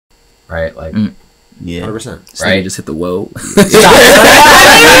right? Like, yeah, 100%. Right? Just hit the whoa.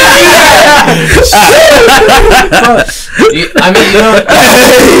 I mean,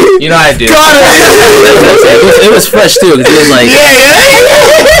 you know I do. It was fresh too, because he was like,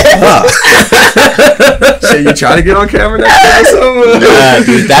 So you trying to get on camera next time or something?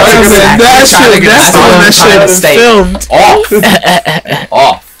 Dude, that's that shit filmed.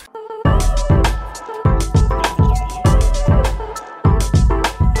 Off.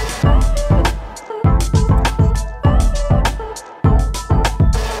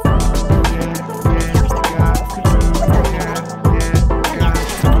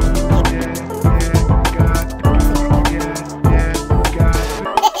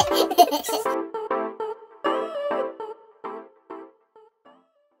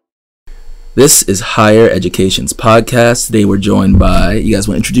 This is Higher Education's podcast. Today we're joined by, you guys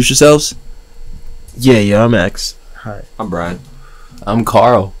want to introduce yourselves? Yeah, I'm X. Hi. I'm Brian. I'm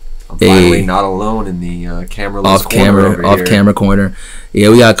Carl. I'm finally not alone in the cameraless off camera corner. Yeah,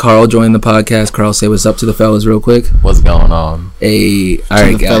 we got Carl joining the podcast. Carl, say what's up to the fellas real quick. What's going on? Hey, all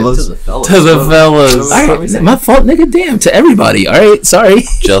right, guys. To the fellas. To the fellas. All right, my fault, nigga. Damn, to everybody. All right, sorry.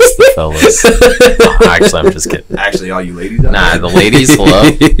 Just the fellas. Actually, I'm just kidding. Actually, all you ladies out Nah, there? the ladies, hello.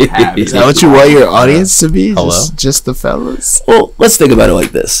 Is that what you want your audience to be? Hello? Just the fellas? Well, let's think about it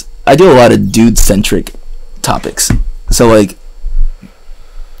like this. I do a lot of dude-centric topics. So, like,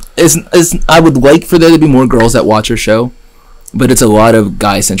 I would like for there to be more girls that watch our show, but it's a lot of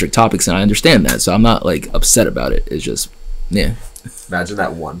guy-centric topics, and I understand that, so I'm not, like, upset about it. It's just, yeah. Imagine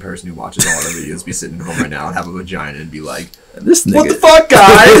that one person who watches all the videos be sitting home right now and have a vagina and be like, This nigga. what the fuck,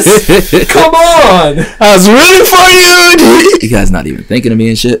 guys? Come on! I was rooting for you! You guys not even thinking of me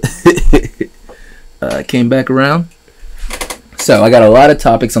and shit. Came back around. So, I got a lot of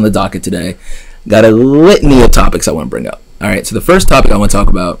topics on the docket today. Got a litany of topics I want to bring up. Alright, so the first topic I want to talk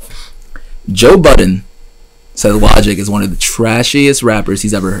about, Joe Budden said Logic is one of the trashiest rappers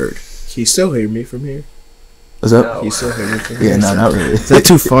he's ever heard. Can you still hear me from here? What's up? No. You still hear me from here? Yeah, no, not really. Is that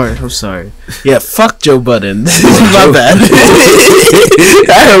too far? I'm sorry. Yeah, fuck Joe Budden. My bad.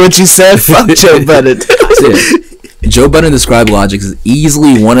 I heard what you said. Fuck Joe Budden. Joe Budden described Logic as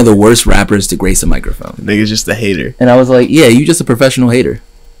easily one of the worst rappers to grace a microphone. Nigga's just a hater. And I was like, yeah, you just a professional hater.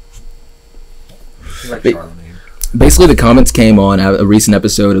 Like Charlemagne. Basically, the comments came on a recent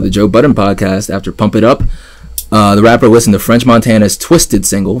episode of the Joe Budden podcast after Pump It Up. The rapper listened to French Montana's Twisted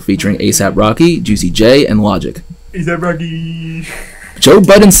single featuring A$AP Rocky, Juicy J, and Logic. A$AP Rocky. Joe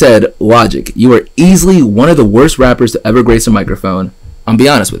Budden said, Logic, you are easily one of the worst rappers to ever grace a microphone. I'm be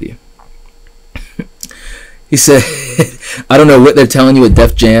honest with you. He said, I don't know what they're telling you at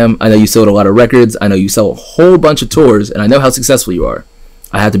Def Jam. I know you sold a lot of records. I know you sell a whole bunch of tours, and I know how successful you are.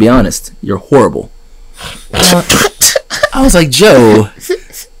 I have to be honest. You're horrible. I was like, Joe,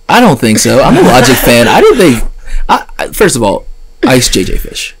 I don't think so. I'm a Logic fan. I didn't think... first of all, Ice JJ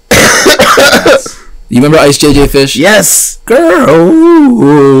Fish. You remember Ice JJ Fish? Yes.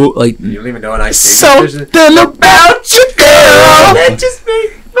 Girl. Like, You don't even know an Ice Something about you, girl. That just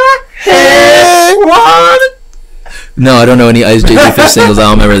makes my head wanna... no, I don't know any Ice JJ Fish singles. I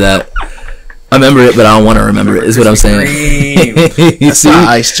don't remember that. I remember it, but I don't want to remember it, is what I'm saying. You see? Not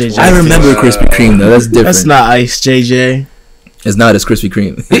Ice JJ. I remember Krispy Kreme, though. That's different. That's not Ice JJ. It's not as Krispy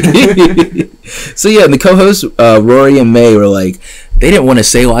Kreme. So, yeah, and the co-hosts, Rory and May, were like, they didn't want to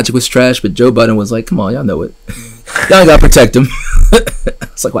say Logic was trash, but Joe Budden was like, come on, y'all know it. Y'all got to protect him.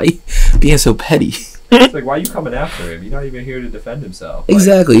 It's like, why you being so petty? It's like, why are you coming after him? You're not even here to defend himself. Like,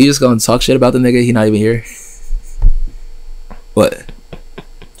 Exactly. You just going to talk shit about the nigga. He not even here. What?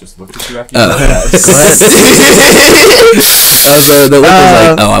 just looked at you after you said that. The look was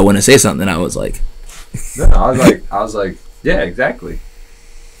like, oh, I want to say something. And I was like, No, I was like, yeah, exactly.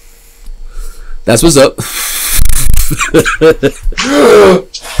 that's what's up.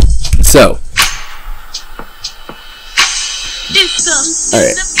 So, all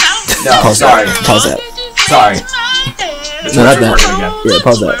right. No, Pause sorry. that. Pause that. Sorry. No, not that. Yeah,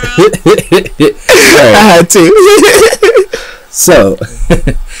 pause that. All right. I had to. So,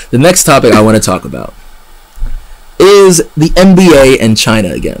 the next topic I want to talk about is the NBA and China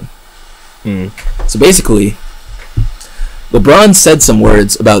again. So basically, LeBron said some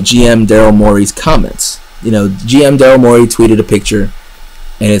words about GM Daryl Morey's comments. You know, GM Daryl Morey tweeted a picture,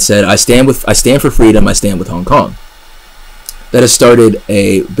 and it said, "I stand for freedom. I stand with Hong Kong." That has started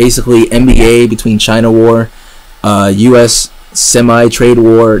a basically NBA between China war, U.S. semi-trade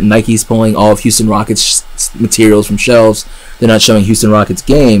war. Nike's pulling all of Houston Rockets materials from shelves. They're not showing Houston Rockets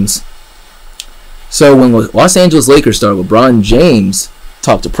games. So when Los Angeles Lakers star LeBron James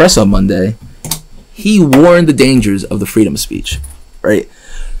talked to press on Monday, he warned the dangers of the freedom of speech, right?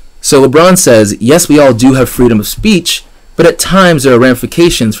 So LeBron says, yes, we all do have freedom of speech, but at times there are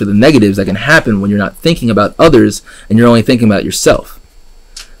ramifications for the negatives that can happen when you're not thinking about others and you're only thinking about yourself.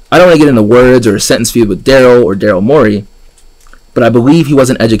 I don't want to get into words or a sentence feud with Daryl or Daryl Morey, but I believe he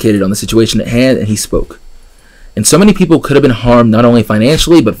wasn't educated on the situation at hand and he spoke. And so many people could have been harmed not only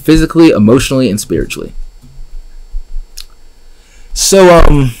financially, but physically, emotionally, and spiritually. So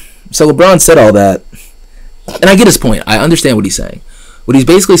LeBron said all that, and I get his point. I understand what he's saying. What he's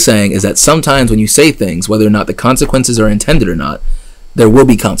basically saying is that sometimes when you say things, whether or not the consequences are intended or not, there will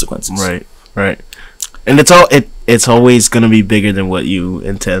be consequences. Right. And it's always gonna be bigger than what you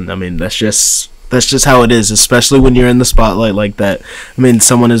intend. I mean, that's just how it is, especially when you're in the spotlight like that. I mean,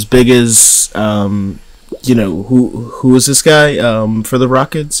 someone as big as who is this guy for the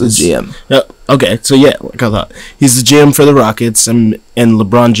Rockets? The GM. Okay, so yeah, like I thought, he's the GM for the Rockets, and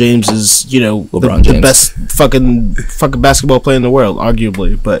LeBron James is the best fucking basketball player in the world,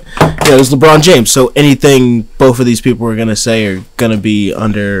 arguably. But yeah, it was LeBron James. So anything both of these people are gonna say are gonna be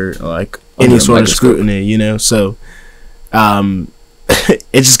under any sort of scrutiny, So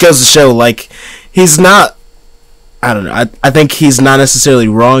it just goes to show, like, he's not. I don't know. I think he's not necessarily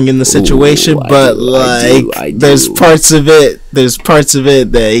wrong in the situation, but there's parts of it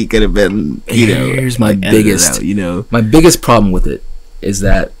that he could have been. Here's my biggest problem with it is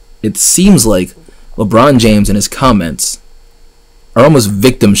that it seems like LeBron James and his comments are almost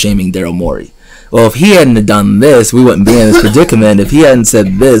victim shaming Daryl Morey. Well, if he hadn't done this, we wouldn't be in this predicament. If he hadn't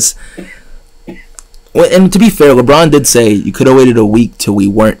said this. And to be fair, LeBron did say you could have waited a week till we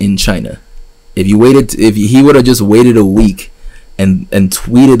weren't in China. If he would have just waited a week and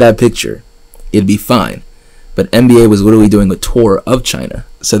tweeted that picture, it'd be fine. But NBA was literally doing a tour of China,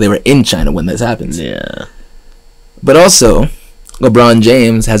 so they were in China when this happens. Yeah. But also, LeBron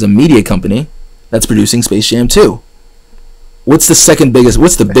James has a media company that's producing Space Jam 2. What's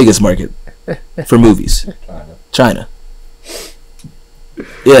the biggest market for movies? China.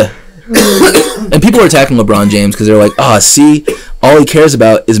 Yeah. And people are attacking LeBron James because they're like, see, all he cares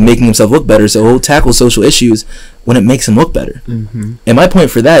about is making himself look better, so he'll tackle social issues when it makes him look better. Mm-hmm. And my point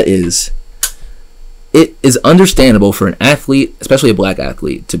for that is, it is understandable for an athlete, especially a black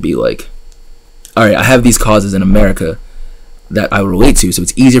athlete, to be like, all right, I have these causes in America that I relate to, so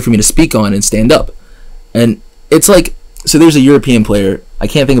it's easier for me to speak on and stand up. And it's like, so there's a European player, I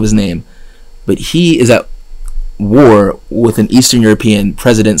can't think of his name, but he is at war with an Eastern European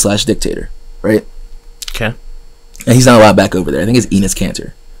president/dictator, right? Okay. And he's not allowed back over there. I think it's Enes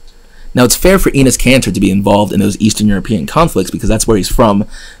Kanter. Now, it's fair for Enes Kanter to be involved in those Eastern European conflicts because that's where he's from.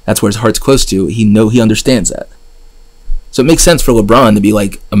 That's where his heart's close to. He understands that. So it makes sense for LeBron to be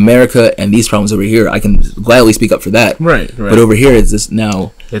like, America and these problems over here, I can gladly speak up for that. Right. But over here, it's this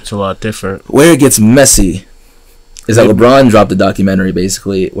now. It's a lot different. Where it gets messy is that LeBron dropped a documentary,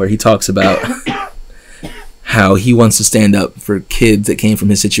 basically, where he talks about how he wants to stand up for kids that came from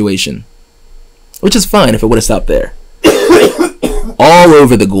his situation. Which is fine if it would have stopped there. All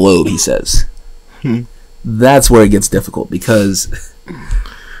over the globe, he says. That's where it gets difficult because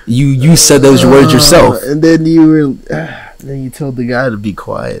you said those words yourself, and then you told the guy to be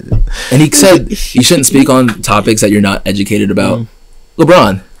quiet. And he said you shouldn't speak on topics that you're not educated about.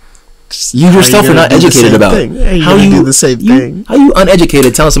 LeBron, you yourself are not educated about. How you do the same thing? How you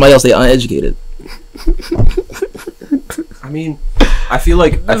uneducated telling somebody else they're uneducated? I mean, I feel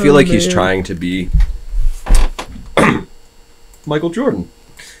like he's trying to be Michael Jordan.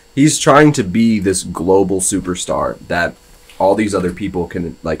 He's trying to be this global superstar that all these other people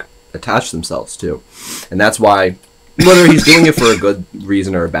can attach themselves to. And that's why, whether he's doing it for a good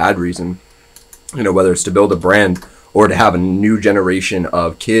reason or a bad reason, whether it's to build a brand or to have a new generation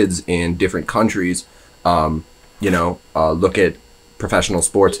of kids in different countries, look at professional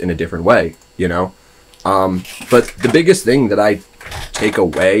sports in a different way, But the biggest thing that I take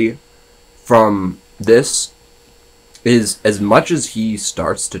away from this is, as much as he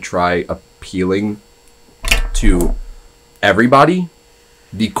starts to try appealing to everybody,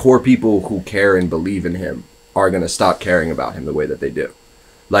 the core people who care and believe in him are going to stop caring about him the way that they do.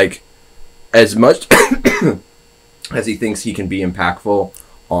 As much as he thinks he can be impactful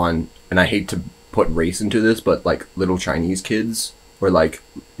on, and I hate to put race into this, but little Chinese kids, or that.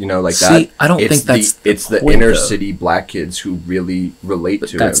 I don't think it's the inner city black kids who really relate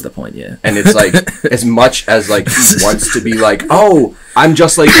to him. That's the point, yeah. And it's as much as he wants to be oh, I'm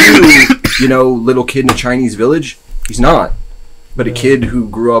just like you, little kid in a Chinese village. He's not. But a kid who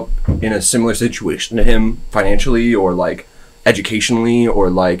grew up in a similar situation to him financially or educationally or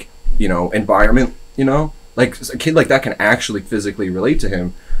environment, a kid like that can actually physically relate to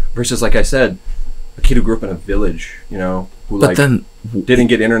him, versus, like I said, a kid who grew up in a village, you know, who But like then didn't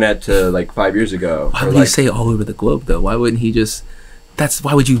get internet to like 5 years ago. why or, would like, he say all over the globe though? Why wouldn't he just?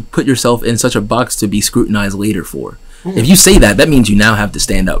 Why would you put yourself in such a box to be scrutinized later for? If you say that, that means you now have to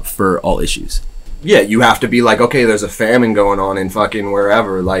stand up for all issues. Yeah, you have to be like, okay, there's a famine going on in fucking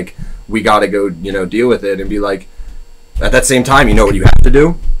wherever. Like, we got to go, you know, deal with it and be like, at that same time, you know what you have to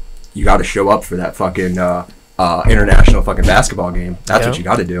do? You got to show up for that fucking international fucking basketball game. That's what you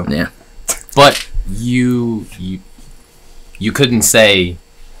got to do. Yeah. But you couldn't say,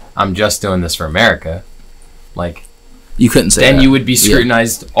 I'm just doing this for America. Like, You couldn't say then that. you would be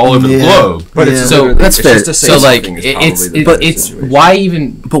scrutinized all over the globe. But it's So literally- that's it's fair. just to say So like something is probably it's the better it's situation. why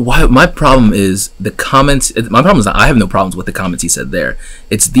even But why? My problem is the comments. My problem is that I have no problems with the comments he said there.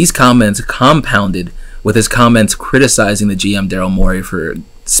 It's these comments compounded with his comments criticizing the GM Daryl Morey for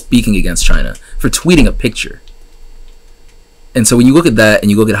speaking against China, for tweeting a picture. And so when you look at that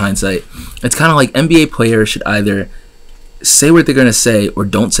and you look at hindsight, it's kind of like NBA players should either say what they're going to say or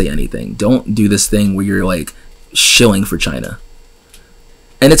don't say anything. Don't do this thing where you're like shilling for China.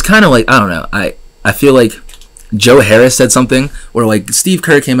 And it's kind of like, I don't know, I feel like Joe Harris said something where like Steve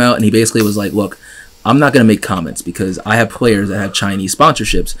Kerr came out and he basically was like, look, I'm not going to make comments because I have players that have Chinese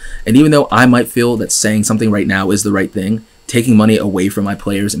sponsorships. And even though I might feel that saying something right now is the right thing, taking money away from my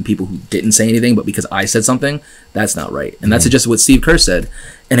players and people who didn't say anything, but because I said something, that's not right. And that's just what Steve Kerr said.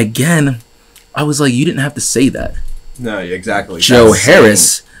 And again, I was like, you didn't have to say that. No, exactly. Joe That's Harris.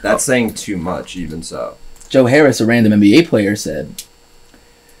 saying- that's saying too much, even so. Joe Harris, a random NBA player, said,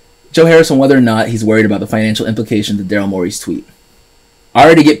 Joe Harris on whether or not he's worried about the financial implications of Daryl Morey's tweet. I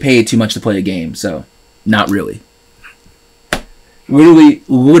already get paid too much to play a game, so not really.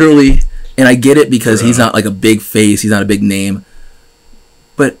 Literally, and I get it because he's not like a big face, he's not a big name.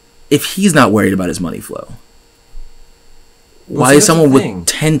 But if he's not worried about his money flow, why is someone with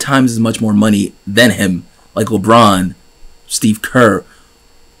 10 times as much more money than him, like LeBron, Steve Kerr,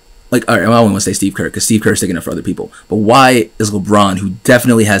 like, all right, I don't want to say Steve Kerr because Steve Kerr's taking it for other people. But why is LeBron, who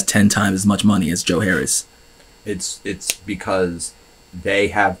definitely has 10 times as much money as Joe Harris? It's because they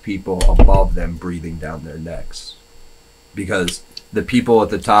have people above them breathing down their necks. Because the people at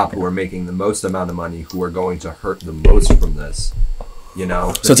the top who are making the most amount of money, who are going to hurt the most from this, you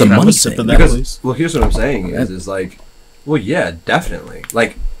know. So it's a money thing. Because, well, here's what I'm saying is like, well, yeah, definitely.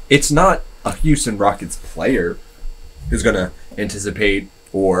 Like, it's not a Houston Rockets player who's going to anticipate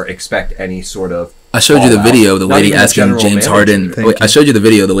or expect any sort of. I showed you the video, the Not lady even the asking general James manager. Harden. Thank I showed you the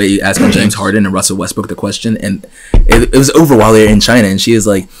video, the lady asking James Harden and Russell Westbrook the question, and it was over while they were in China, and she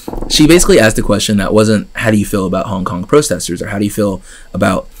basically asked a question that wasn't, how do you feel about Hong Kong protesters, or how do you feel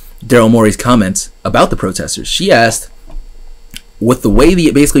about Daryl Morey's comments about the protesters? She asked, with the way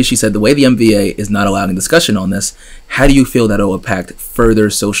she said, the way the NBA is not allowing discussion on this, how do you feel that will impact further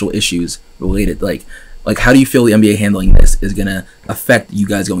social issues related, like how do you feel the NBA handling this is gonna affect you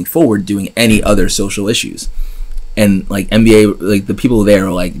guys going forward doing any other social issues? And like NBA, like the people there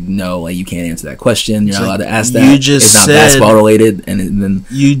are like, no, like you can't answer that question. You're not allowed to ask that. It's not basketball related. And then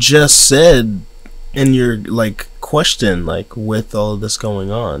you just said in your like question, like with all of this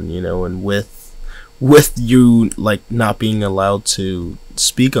going on, you know, and with you like not being allowed to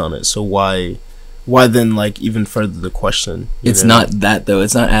speak on it. So why then like even further the question? It's not that though.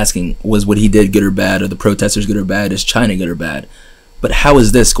 It's not asking was what he did good or bad, or the protesters good or bad, is China good or bad, but how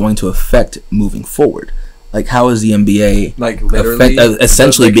is this going to affect moving forward? Like how is the NBA like literally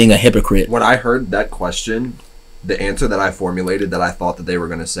essentially like, being a hypocrite? When I heard that question, the answer that I formulated that I thought that they were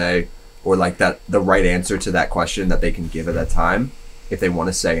going to say, or like that the right answer to that question that they can give at that time, if they want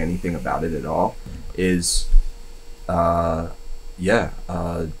to say anything about it at all, is we're,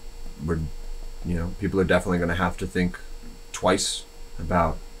 you know, people are definitely going to have to think twice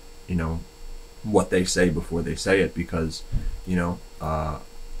about, you know, what they say before they say it, because, you know,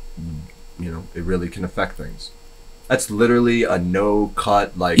 it really can affect things. That's literally a no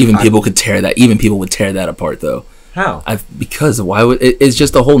cut. Like people would tear that apart though. How? Because why would it's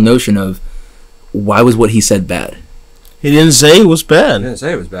just the whole notion of why was what he said bad? He didn't say it was bad. He didn't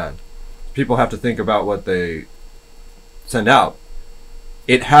say it was bad. People have to think about what they send out.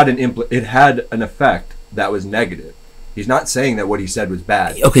 It had an effect that was negative. He's not saying that what he said was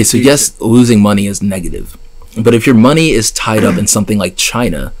bad. Okay, so yes, losing money is negative. But if your money is tied up in something like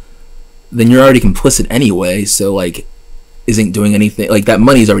China, then you're already complicit anyway, so like isn't doing anything, like that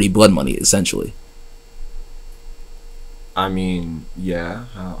money is already blood money essentially. I mean, yeah,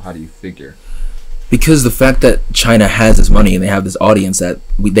 how do you figure? Because the fact that China has this money and they have this audience that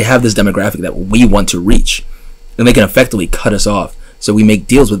they have this demographic that we want to reach, and they can effectively cut us off So we make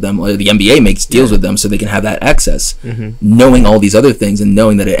deals with them, or the NBA makes deals with them so they can have that access, knowing all these other things and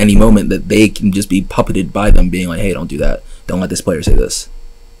knowing that at any moment that they can just be puppeted by them being like, hey, don't do that. Don't let this player say this.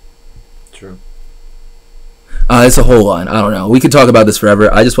 True. It's a whole line. I don't know. We could talk about this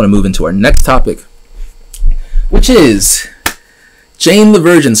forever. I just want to move into our next topic, which is Jane the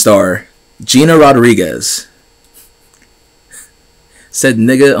Virgin star, Gina Rodriguez, said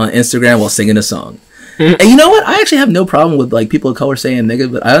nigga on Instagram while singing a song. And you know what? I actually have no problem with like people of color saying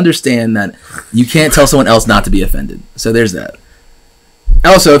nigga, but I understand that you can't tell someone else not to be offended. So there's that.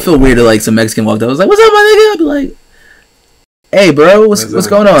 Also, I feel weird to like some Mexican walked up. I was like, "What's up, my nigga?" I'd be like, "Hey, bro, what's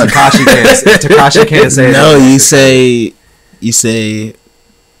going on?" Tekashi can't say. No, you say.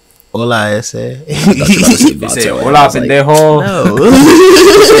 Hola, ese. You say hola, pendejo. No.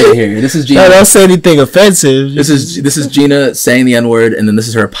 Here, this is Gina. No, don't say anything offensive. This is Gina saying the N-word, and then this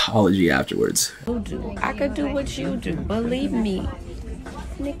is her apology afterwards. I could do what you do, believe me.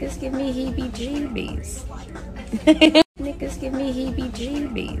 Niggas give me heebie-jeebies. Niggas give me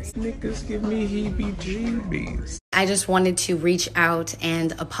heebie-jeebies. Niggas give me heebie-jeebies. I just wanted to reach out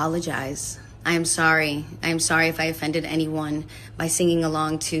and apologize. I am sorry. I am sorry if I offended anyone by singing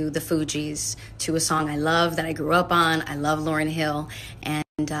along to the Fugees, to a song I love that I grew up on. I love Lauryn Hill, and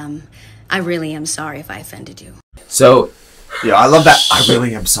I really am sorry if I offended you. So, yeah, I love that. I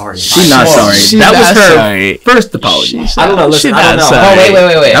really am sorry. She's not sorry. That was her first apology. I don't know. Listen, I don't know. Sorry.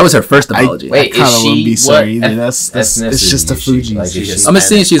 Oh, wait. That was her first apology. Wait, I is she wouldn't be sorry either. That's ethnicity it's just a is she? Fugees. Like, is she I'm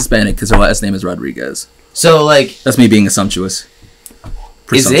assuming she's Hispanic because her last name is Rodriguez. So, like, That's me being assumptuous.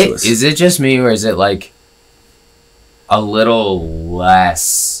 is it just me, or is it like a little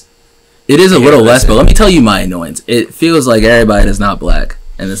less? It is a little less, but let me tell you my annoyance. It feels like everybody that's not black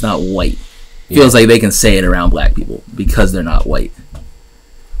and it's not white feels like they can say it around black people because they're not white.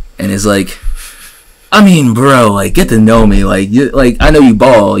 And it's like, I mean, bro, like, get to know me. Like, I know you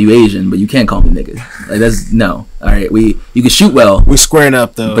ball, you Asian, but you can't call me nigga. Like, that's no. All right, you can shoot well. We squaring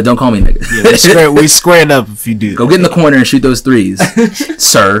up though, but don't call me nigga. Yeah, we squaring up if you do. Go get in the corner and shoot those threes,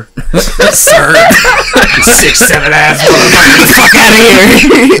 sir. Sir. 6'7" ass motherfucker. Get the fuck out of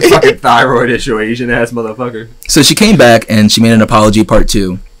here. Fucking thyroid issue, Asian ass motherfucker. So she came back and she made an apology part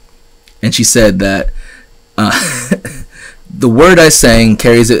 2, and she said that the word I sang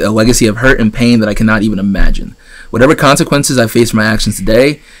carries a legacy of hurt and pain that I cannot even imagine. Whatever consequences I face for my actions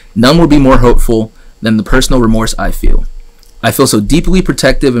today, none will be more hopeful than the personal remorse I feel. I feel so deeply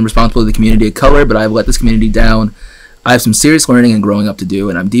protective and responsible to the community of color, but I have let this community down. I have some serious learning and growing up to do,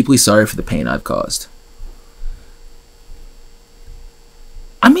 and I'm deeply sorry for the pain I've caused.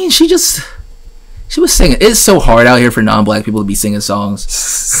 I mean, she was singing. It's so hard out here for non-black people to be singing songs.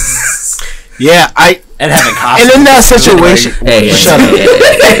 Yeah, and having costumes. And in that situation, shut up.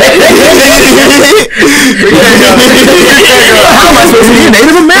 How am I supposed to be a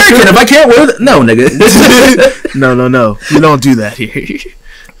Native American if I can't wear that? No, nigga. No. You don't do that here.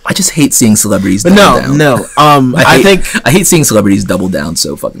 I just hate seeing celebrities double down. No. I hate seeing celebrities double down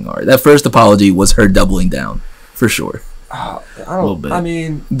so fucking hard. That first apology was her doubling down, for sure. I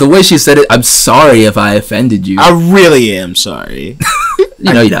mean, the way she said it, I'm sorry if I offended you. I really am sorry.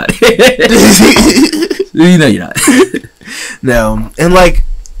 You know you're not. You know you're not. No, and like,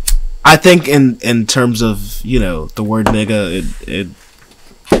 I think in terms of, you know, the word nigga,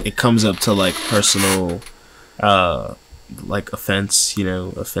 it comes up to like personal, like offense. You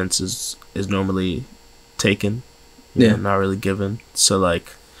know, offense is normally taken. You know, not really given. So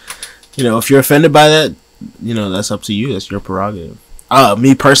like, you know, if you're offended by that, you know, that's up to you. That's your prerogative.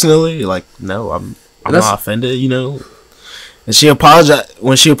 Me personally, like, no, I'm not offended. You know. And she apologized.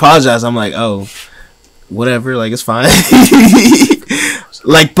 When she apologized, I'm like, oh, whatever, like, it's fine.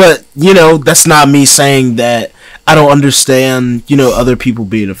 Like, but, you know, that's not me saying that I don't understand, you know, other people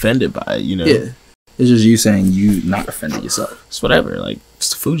being offended by it, you know. Yeah. It's just you saying you not offended yourself. It's whatever, like, it's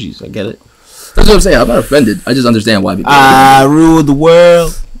the Fugees, I get it. That's what I'm saying. I'm not offended. I just understand why people I rule the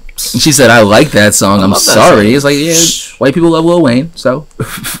world. And she said, I like that song. I'm sorry. It's like, yeah, white people love Lil Wayne, so.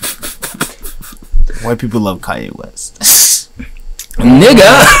 White people love Kanye West.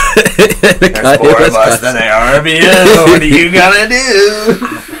 Nigga! There's more of us than there are of you. What are you gonna do?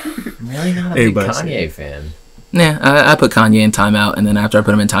 I'm really not a big Kanye fan. Yeah, I put Kanye in timeout, and then after I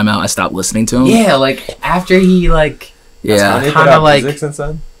put him in timeout, I stopped listening to him. Yeah, like, after he, like... Yeah. Kind of like... Since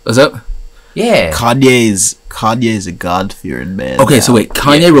then? What's up? Yeah. Kanye's a God-fearing man. Okay, so wait,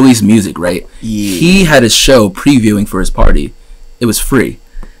 Kanye released music, right? Yeah. He had a show previewing for his party. It was free.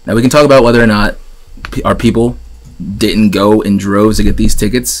 Now, we can talk about whether or not our people didn't go in droves to get these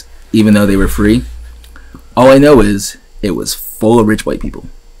tickets, even though they were free. All I know is it was full of rich white people,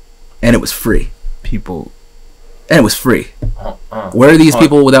 and it was free. People, And it was free. Where are these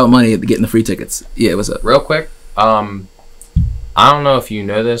people without money getting the free tickets? Yeah, what's up? Real quick, I don't know if you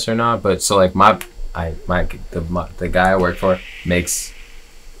know this or not, but so like the guy I work for makes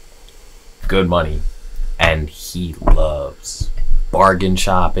good money, and he loves bargain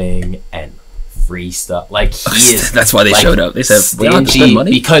shopping and free stuff. Like he is. That's why they showed up. They said we don't have to spend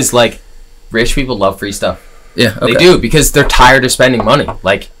money because like rich people love free stuff. Yeah, okay. They do because they're tired of spending money.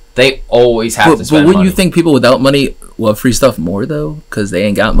 Like they always have to spend money. But wouldn't you think people without money love free stuff more though? Because they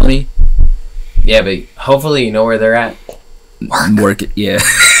ain't got money. Yeah, but hopefully you know where they're at. Work it, yeah.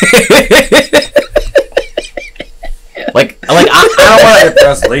 like I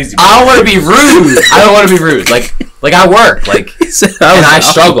don't want to be rude. I don't want to be rude. Like I work, like and I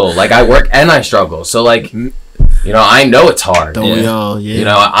struggle. Like I work and I struggle. So like, you know, I know it's hard. Don't we all? Yeah. You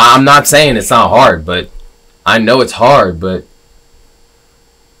know, I'm not saying it's not hard, but I know it's hard. But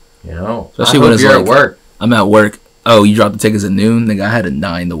you know, especially when it's like, at work. I'm at work. Oh, you dropped the tickets at noon? Nigga, I had a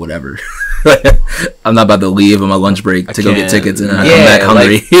 9 to whatever. I'm not about to leave on my lunch break to go get tickets and I come back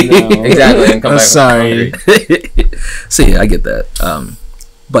hungry. Like, no. Exactly. And come I'm back sorry. See, I get that.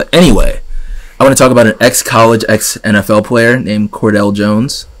 But anyway, I want to talk about an ex-college, ex-NFL player named Cordell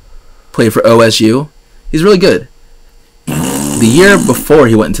Jones. Played for OSU. He's really good. The year before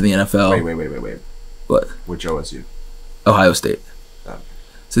he went into the NFL... Wait. What? Which OSU? Ohio State. Oh.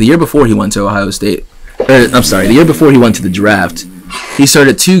 So the year before he went to Ohio State... the year before he went to the draft, he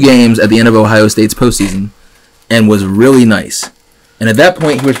started 2 games at the end of Ohio State's postseason and was really nice. And at that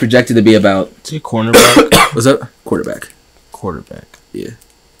point, he was projected to be about... Is he a cornerback? Was that? Quarterback. Quarterback. Yeah.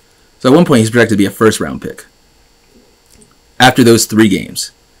 So at one point, he's projected to be a first-round pick. After those 3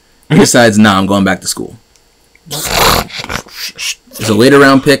 games, he decides, nah, I'm going back to school. He's a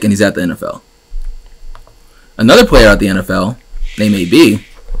later-round pick, and he's at the NFL. Another player at the NFL, name AB,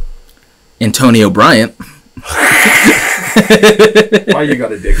 Antonio Bryant. Why you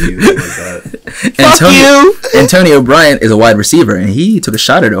gotta dick me like that? Antonio Bryant is a wide receiver, and he took a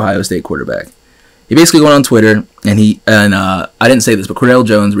shot at Ohio State quarterback. He basically went on Twitter, and I didn't say this, but Cordell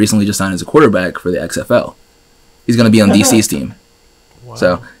Jones recently just signed as a quarterback for the XFL. He's going to be on DC's team. Wow.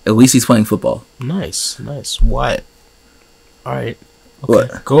 So at least he's playing football. Nice. What? All right. Okay.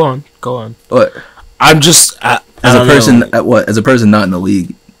 What? Go on. What? I'm just as a person not in the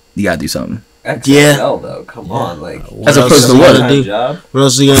league, you gotta do something. XFL though, come on, like as opposed to what? What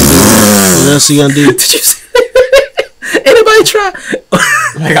else are you gonna do? Did you say? Anybody try?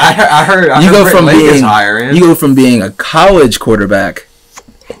 Like I heard you go from being a college quarterback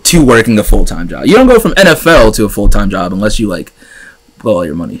to working a full-time job. You don't go from NFL to a full-time job unless you like blow all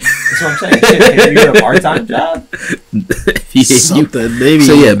your money. That's what I'm saying. Can you get a part-time job? Something, maybe.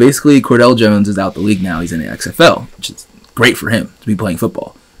 So yeah, basically Cordell Jones is out the league now. He's in the XFL, which is great for him to be playing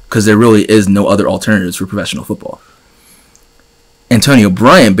football because there really is no other alternatives for professional football. Antonio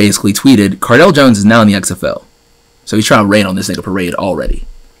Bryant basically tweeted, Cordell Jones is now in the XFL. So he's trying to rain on this nigga parade already.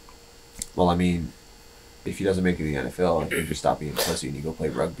 Well, I mean, if he doesn't make it in the NFL, you just stop being a pussy and you go play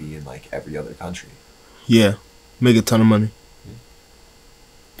rugby in like every other country. Yeah, make a ton of money.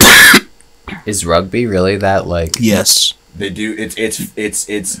 Is rugby really that like? Yes, they do.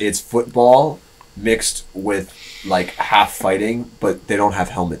 It's football mixed with like half fighting, but they don't have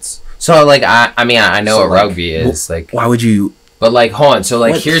helmets. So like I mean I know what rugby is like. Why would you? But like hold on. So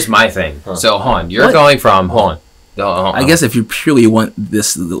like here's my thing. Huh. So hold on. You're going from hold on. I guess if you purely want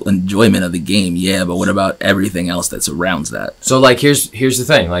this little enjoyment of the game, yeah. But what about everything else that surrounds that? So like here's the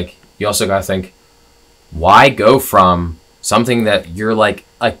thing. Like you also gotta think, why go from something that you're like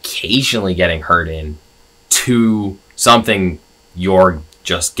occasionally getting hurt in to something you're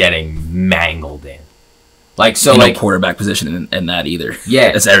just getting mangled in? Like so, like quarterback position in that either.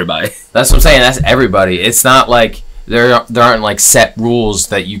 Yeah, that's everybody. That's what I'm saying. That's everybody. It's not like there aren't like set rules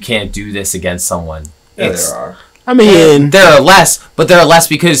that you can't do this against someone. Yeah, there are. I mean, there are less, but there are less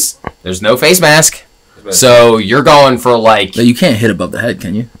because there's no face mask. So you're going for like. But you can't hit above the head,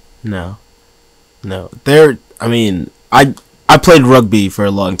 can you? No. There. I mean, I played rugby for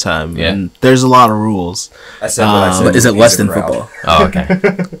a long time, and there's a lot of rules. I said what I said. But is it less than football? Oh, okay.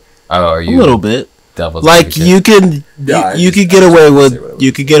 Oh, are you a little bit? Devil's like you could get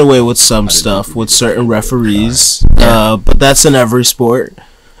away with some stuff with certain referees, but that's in every sport.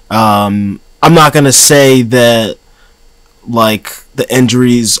 I'm not gonna say that like the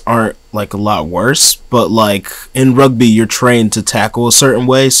injuries aren't like a lot worse, but like in rugby you're trained to tackle a certain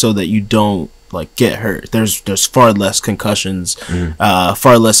way so that you don't like get hurt. There's far less concussions,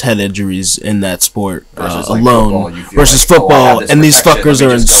 far less head injuries in that sport alone versus football. And these fuckers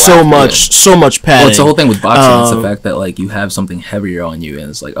are in so much padding. Well, it's the whole thing with boxing. It's the fact that like you have something heavier on you, and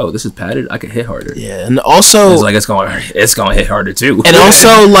it's like, oh, this is padded. I could hit harder. Yeah, and also it's like it's going to hit harder too. And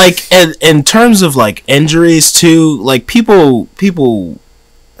also like in terms of like injuries too, like people.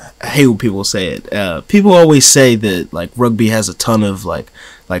 I hate when people say it. People always say that like rugby has a ton of like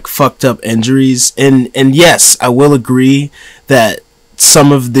fucked up injuries, and yes, I will agree that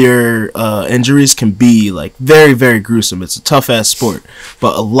some of their injuries can be like very, very gruesome. It's a tough ass sport,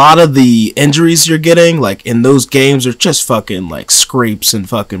 but a lot of the injuries you're getting like in those games are just fucking like scrapes and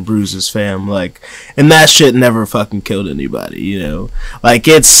fucking bruises, fam. Like, and that shit never fucking killed anybody, you know. Like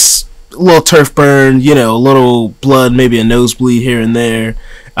it's a little turf burn, you know, a little blood, maybe a nosebleed here and there.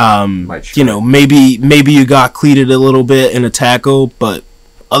 You know, maybe you got cleated a little bit in a tackle, but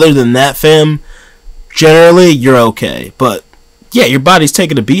other than that, fam, generally you're okay. But yeah, your body's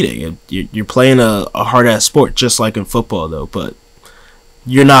taking a beating. You're playing a hard ass sport, just like in football, though. But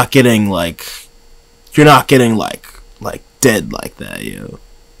you're not getting like dead like that, you know.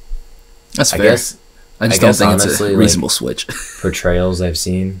 That's fair. I just don't think it's a reasonable switch. Portrayals I've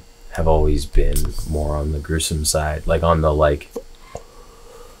seen have always been more on the gruesome side, like on the like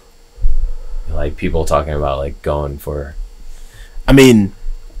people talking about like going for. I mean,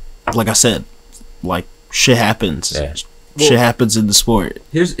 like I said, like shit happens. Yeah. Shit happens in the sport.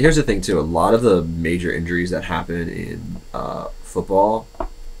 Here's the thing too. A lot of the major injuries that happen in football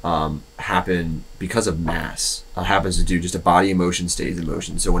happen because of mass. Happens to do just a body emotion stays in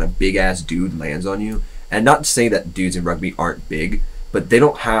motion. So when a big ass dude lands on you, and not to say that dudes in rugby aren't big, but they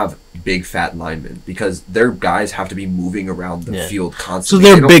don't have big fat linemen because their guys have to be moving around the field constantly.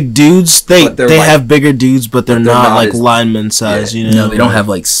 So they're big dudes. They have bigger dudes, but they're not like lineman size. You know, no, they don't have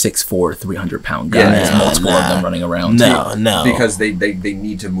like 6'4", 300-pound guys. Multiple of them running around. No, because they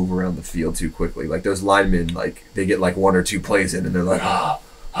need to move around the field too quickly. Like those linemen, like they get like 1 or 2 plays in, and they're like,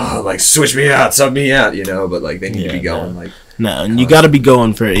 like switch me out, sub me out, you know. But like they need to be going like. No, and you got to be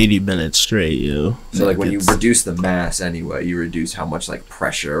going for 80 minutes straight, you. So like when you reduce the mass anyway, you reduce how much like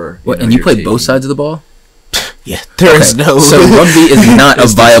pressure. And you play both sides of the ball? Yeah, there is no. So rugby is not a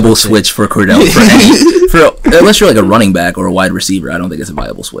viable switch for Cordell unless you're like a running back or a wide receiver. I don't think it's a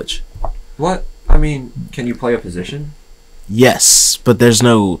viable switch. What? I mean, can you play a position? Yes, but there's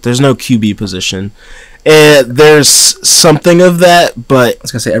no QB position. There's something of that, but I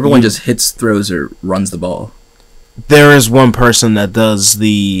was gonna say everyone just hits, throws, or runs the ball. There is one person that does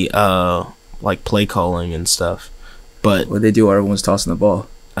the like play calling and stuff, but what do they do while everyone's tossing the ball?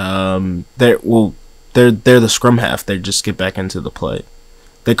 They're the scrum half. They just get back into the play.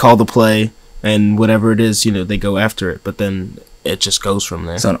 They call the play, and whatever it is, you know, they go after it. But then it just goes from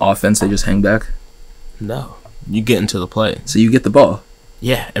there. So on offense, they just hang back. No, you get into the play. So you get the ball.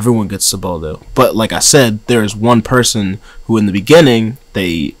 Yeah, everyone gets the ball though. But like I said, there is one person who in the beginning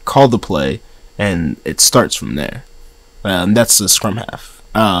they call the play. And it starts from there. That's the scrum half.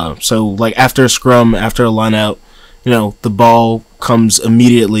 So like after a scrum, after a line out, you know, the ball comes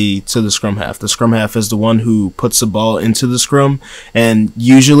immediately to the scrum half. The scrum half is the one who puts the ball into the scrum, and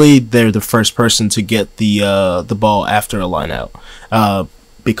usually they're the first person to get the ball after a line out.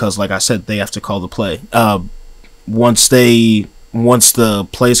 Because like I said, they have to call the play. Once the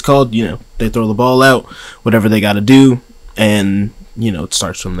play's called, you know, they throw the ball out, whatever they got to do, and you know, it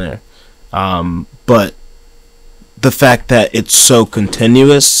starts from there. But the fact that it's so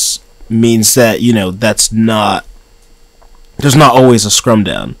continuous means that, you know, there's not always a scrum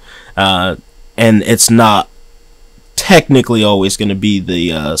down. And it's not technically always going to be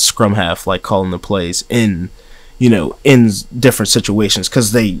the scrum half, like calling the plays in different situations,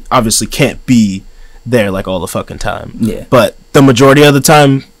 because they obviously can't be there like all the fucking time. Yeah. But the majority of the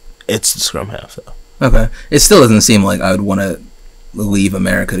time, it's the scrum half, though. Okay. It still doesn't seem like I would want to leave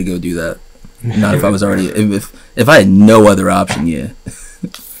America to go do that. Not if I was already if I had no other option. Yeah.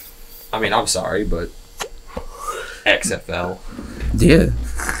 I mean, I'm sorry, but XFL. Yeah.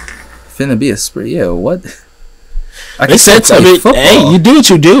 Finna be a spree. Yeah. What? I mean, hey, you do what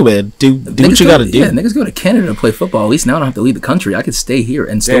you do, man. Do what you gotta do. Yeah, niggas go to Canada to play football. At least now I don't have to leave the country. I could stay here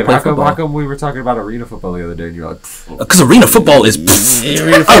and still play football. How come we were talking about arena football the other day and you're like... Because arena football is...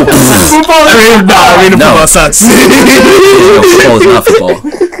 Arena football sucks. Football is not football.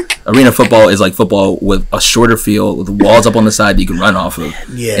 Arena football is like football with a shorter field, with walls up on the side that you can run off of,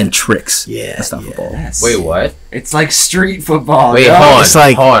 and tricks. Yeah, that's not football. Yes. Wait, what? It's like street football. Wait, hold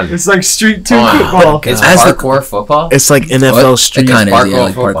on. It's like street 2 football. It's parkour football? It's like NFL Street. It kind of is, yeah,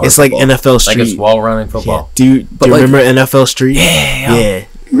 like football. It's like NFL Street. Like it's wall running football. Yeah. Do you remember NFL Street? Yeah.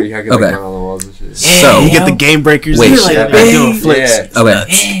 Where you can run on the walls So you get the game breakers. Wait, and shit, doing flips.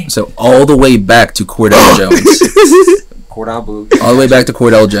 Okay, so all the way back to Cordell Jones. Cordell Blue. All the way back to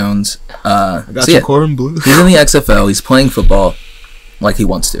Cordell Jones. I got your Corbin Blue. He's in the XFL. He's playing football like he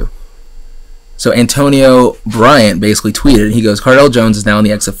wants to. So Antonio Bryant basically tweeted. He goes, Cordell Jones is now in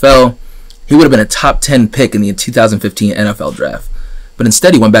the XFL. He would have been a top 10 pick in the 2015 NFL draft. But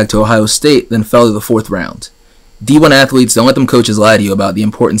instead he went back to Ohio State, then fell to the 4th round. D1 athletes, don't let them coaches lie to you about the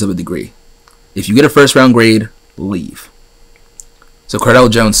importance of a degree. If you get a first-round grade, leave. So Cordell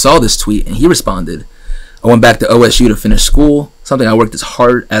Jones saw this tweet, and he responded, I went back to OSU to finish school, something I worked as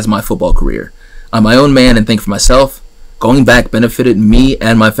hard as my football career. I'm my own man and think for myself. Going back benefited me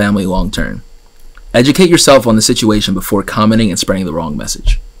and my family long term. Educate yourself on the situation before commenting and spreading the wrong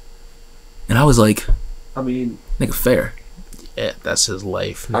message. And I was like, I mean, nigga, fair. Yeah, that's his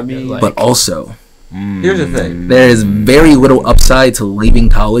life. I mean, But also, here's the thing. there is very little upside to leaving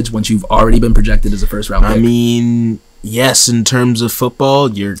college once you've already been projected as a first-round pick. I mean, yes, in terms of football,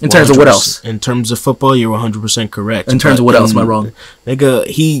 you're... In terms of what else? In terms of football, you're 100% correct. In terms of what else am I wrong? Nigga,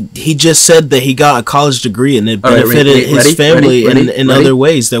 he just said that he got a college degree and it All right, benefited his family in other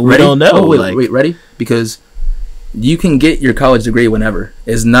ways that we don't know. Oh, wait, ready? Because you can get your college degree whenever.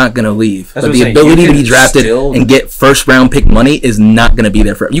 It's not going to leave. That's But what the I'm saying. ability You to can be drafted still- and get first-round pick money is not going to be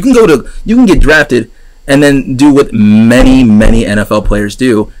there forever. You can get drafted and then do what many NFL players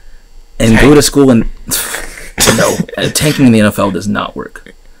do and go to school and... No, tanking in the NFL does not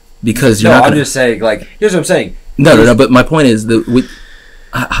work. Because you're not I'm gonna... just saying, like, here's what I'm saying. No, but my point is that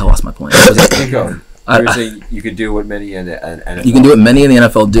I lost my point. Keep going. You're saying you could do what many in the NFL. You can do what many in the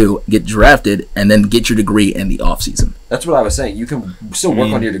NFL do, get drafted, and then get your degree in the offseason. That's what I was saying. You can still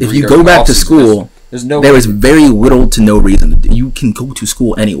work on your degree. If you during go back the to off-season. school, there is very little to no reason to do. You can go to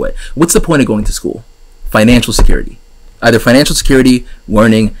school anyway. What's the point of going to school? Financial security. Either financial security,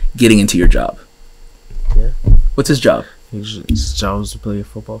 learning, getting into your job. Yeah. What's his job? His job is to play a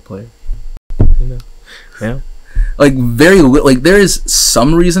football player. You know? Yeah. Like there is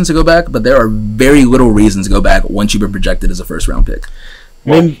some reasons to go back, but there are very little reasons to go back once you've been projected as a first-round pick.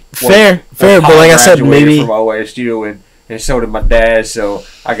 Fair, but like I said, maybe from OSU and so did my dad, so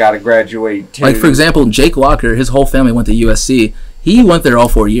I gotta graduate too. Like for example, Jake Locker, his whole family went to USC. He went there all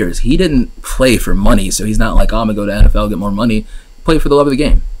 4 years. He didn't play for money, so he's not like, oh, I'm gonna go to NFL, get more money. Play for the love of the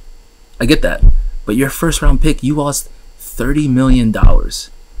game. I get that, but your first-round pick, you lost $30 million.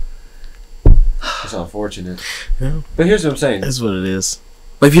 It's unfortunate. Yeah. But here's what I'm saying. That's what it is.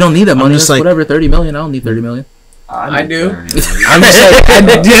 But if you don't need that money, just just like- whatever, $30 million. I don't need $30 million. I do. I'm just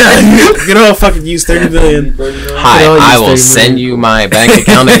like, you know, fucking use 30 million. Hi, all I use will 30 send million. you my bank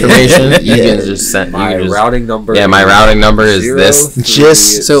account information. You can just send My you just, routing number. Yeah, my routing number is this.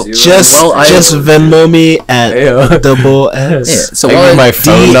 Just I- Venmo me at double S. Yeah. So I give while you my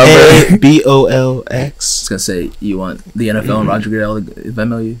phone number. BOLX. I was gonna say, you want the NFL and Roger Goodell to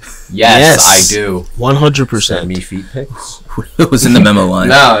Venmo you? Yes, I do. 100%. Send me feet pics. It was in the memo line.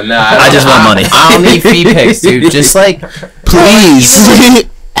 No, I just want money. I don't need feed pics, dude. Just like, Please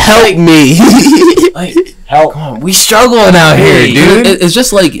help me. like, Help. come on, we struggling out here, dude. It's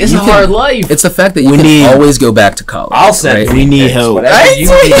just like It's you a hard life. It's the fact that you We can need- always go back to college. I'll send. right? We need pics, help. whatever Right? you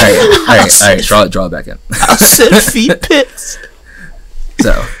All need. right. Draw it back in. I'll send feet pics.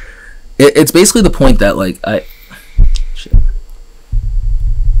 So, it's basically the point that like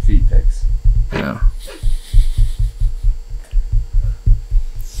Feet pics. you know,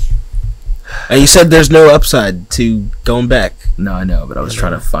 And you said there's no upside to going back. no, I know, but I was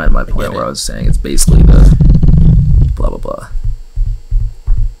trying to find my point where I was saying it's basically the blah blah blah.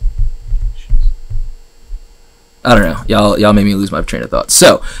 I don't know. Y'all made me lose my train of thought.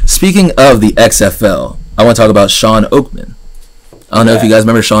 So, speaking of the XFL, I want to talk about Shawn Oakman. I don't know if you guys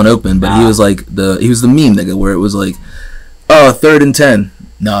remember Shawn Oakman, but he was like he was the meme nigga where it was like, oh, 3rd and 10.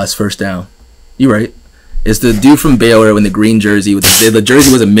 Nah, it's first down. You right. It's the dude from Baylor in the green jersey with the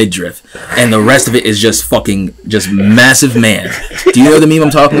jersey was a midriff, and the rest of it is just massive man. Do you know the meme I'm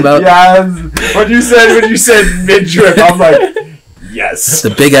talking about? Yeah. When you said midriff, I'm like, yes.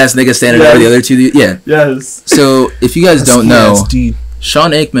 The big ass nigga standing over the other two. Yeah. Yes. So if you guys don't know, Yes, dude. Shawn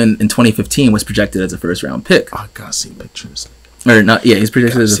Oakman in 2015 was projected as a first-round pick. I gotta see pictures. Or not? Yeah, he's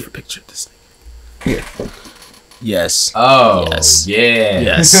projected as See a. a picture of this nigga. Yes. Oh, Yes. yeah.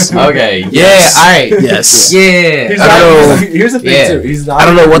 Yes. Okay. Yeah. Yes. All right. Yes. Yeah. He's I not, don't know. here's the thing Yeah. too. He's not. I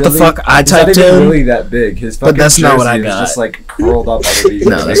don't know what the really- fuck I he's not typed even in. really that big. His But fucking that's not what I jersey is got. just like curled up underneath.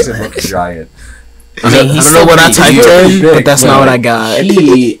 No, It that's makes him look giant. I mean, I he's don't know what I big. typed He's in, big, but that's but not what I got.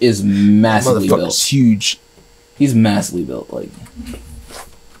 He is massively built. Motherfucker's huge. He's massively built. Like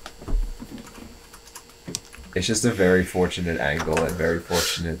It's just a very fortunate angle and very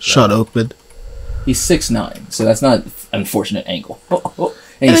fortunate. Shawn Oakman. He's 6'9", so that's not an unfortunate angle.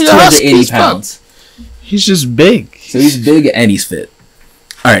 And he's And he's 280 pounds. He's just big. So he's big and he's fit.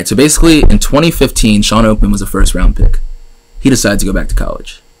 All right, so basically in 2015, Shawn Oakman was a first-round pick. He decided to go back to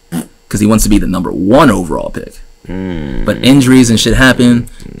college because he wants to be the number 1 overall pick. But injuries and shit happen.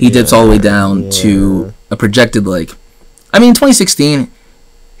 He dips all the way down to a projected, like... I mean, 2016,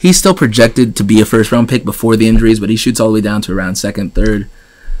 he's still projected to be a first-round pick before the injuries, but he shoots all the way down to around 2nd, 3rd.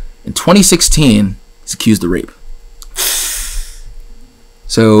 In 2016, he's accused of rape.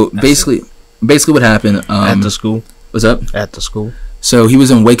 So basically what happened... at the school. What's up? At the school. So he was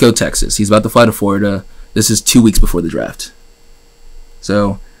in Waco, Texas. He's about to fly to Florida. This is 2 weeks before the draft.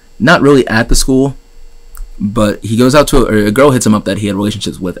 So not really at the school, but he goes out to a girl hits him up that he had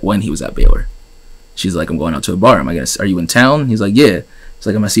relationships with when he was at Baylor. She's like, I'm going out to a bar. Are you in town? He's like, yeah. He's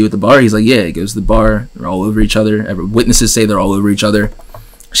like, am I see you at the bar? He's like, yeah. He goes to the bar. They're all over each other. Witnesses say they're all over each other.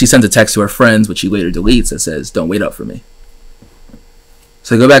 She sends a text to her friends, which she later deletes, that says, don't wait up for me.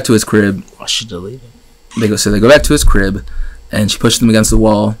 So they go back to his crib. Oh, she deleted. They go back to his crib, and she pushes him against the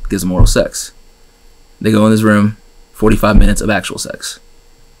wall, gives him oral sex. They go in his room, 45 minutes of actual sex.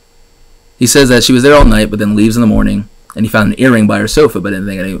 He says that she was there all night, but then leaves in the morning, and he found an earring by her sofa, but didn't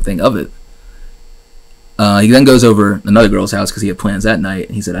think anything of it. He then goes over another girl's house because he had plans that night,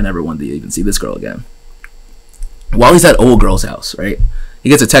 and he said, I never wanted to even see this girl again. While he's at old girl's house, right, he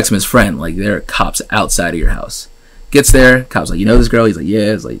gets a text from his friend, like, there are cops outside of your house. Gets there, cops like, you know this girl? He's like,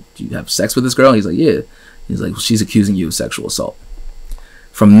 yeah. He's like, do you have sex with this girl? He's like, yeah. He's like, well, she's accusing you of sexual assault.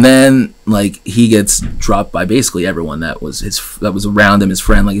 From then, like, he gets dropped by basically everyone that was around him, his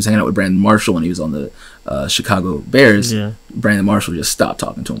friend. Like, he was hanging out with Brandon Marshall when he was on the Chicago Bears. Yeah. Brandon Marshall just stopped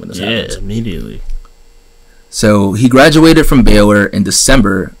talking to him when this happened. Yeah, immediately. So he graduated from Baylor in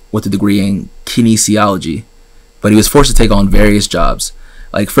December with a degree in kinesiology, but he was forced to take on various jobs.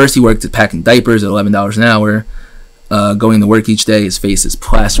 Like, first he worked at packing diapers at $11 an hour. Going to work each day, his face is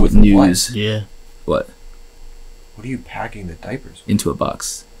plastered with news. What? Yeah. What? What are you packing the diapers with? Into a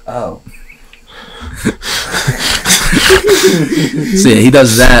box. Oh. So yeah, he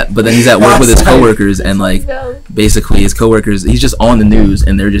does that, but then he's at work with his coworkers, and like basically his coworkers, he's just on the news,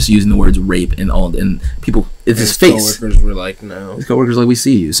 and they're just using the words rape and all, and people, it's his face. Coworkers were like, no. His coworkers were like, we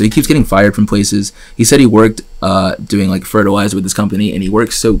see you. So he keeps getting fired from places. He said he worked doing like fertilizer with this company, and he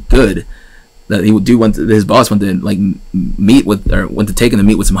worked so good that he would do his boss went to like went to take him to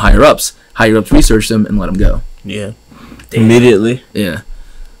meet with some higher ups. Higher ups researched him and let him go. Yeah. Damn. Immediately. Yeah.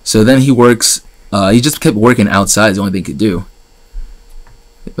 So then he works. He just kept working outside. It's the only thing he could do.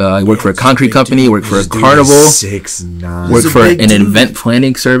 He worked for a concrete company. Worked for a carnival. 6'9". Worked for an event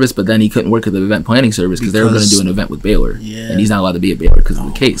planning service, but then he couldn't work at the event planning service because they were going to do an event with Baylor. Yeah. And he's not allowed to be at Baylor because of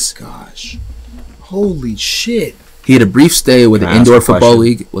the case. Oh my gosh. Holy shit. He had a brief stay with the indoor football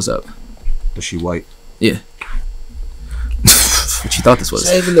league. What's up? Was she white? Yeah. What you thought this was?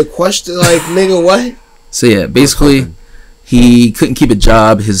 Saving the question, like, nigga, what? So yeah, basically, he couldn't keep a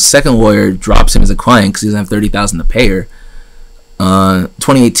job. His second lawyer drops him as a client because he doesn't have $30,000 to pay her.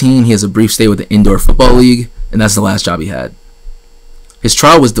 2018, he has a brief stay with the indoor football league, and that's the last job he had. His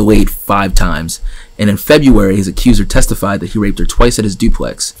trial was delayed 5 times, and in February, his accuser testified that he raped her twice at his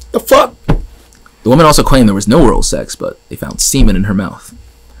duplex. The fuck? The woman also claimed there was no oral sex, but they found semen in her mouth.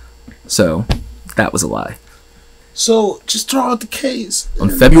 So, that was a lie. So, just throw out the case. On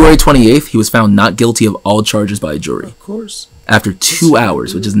February 28th, he was found not guilty of all charges by a jury. Of course. After 2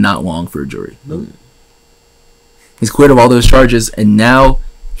 hours, which is not long for a jury. Nope. He's cleared of all those charges, and now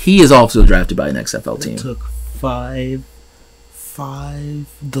he is also drafted by an XFL team. It took five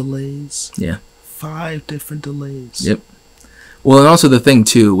delays. Yeah. 5 different delays. Yep. Well, and also the thing,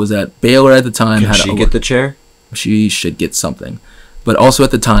 too, was that Baylor at the time Can she get the chair? She should get something. But also at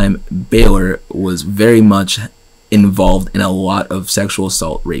the time, Baylor was very much involved in a lot of sexual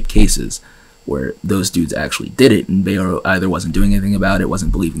assault rape cases where those dudes actually did it, and Baylor either wasn't doing anything about it,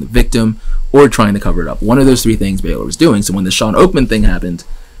 wasn't believing the victim, or trying to cover it up. One of those 3 things Baylor was doing. So when the Shawn Oakman thing happened,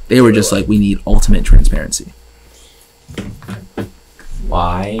 they were just like, we need ultimate transparency.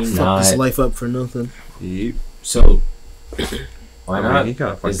 Why Fuck not? his life up for nothing. So, why not?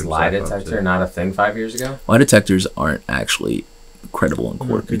 Is lie detector not a thing 5 years ago? Lie detectors aren't actually credible in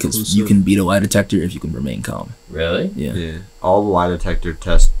court because you can beat a lie detector if you can remain calm. Really? Yeah. All the lie detector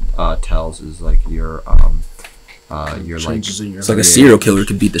test tells is like your it's like a serial killer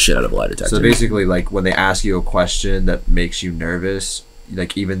could beat the shit out of a lie detector. So basically, like when they ask you a question that makes you nervous,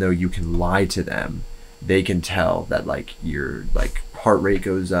 like even though you can lie to them, they can tell that like your like heart rate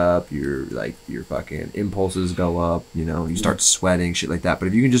goes up, your fucking impulses go up, you start sweating, shit like that. But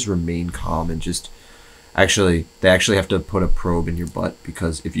if you can just remain calm and just they actually have to put a probe in your butt,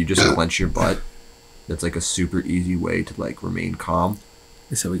 because if you just clench your butt, That's like a super easy way to like remain calm.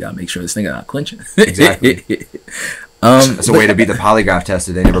 So we gotta make sure this thing not clinching. Exactly. That's a way to beat the polygraph test.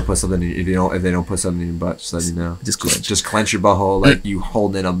 If they never put something if they don't put something in your butt, just let you know. Just clench your butthole like you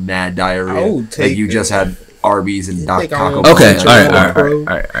holding in a mad diarrhea. Like you just had Arby's and Taco Bell. Okay, all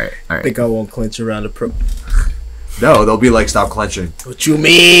right. Think I won't clench around the pro? No, they'll be like, stop clenching. What you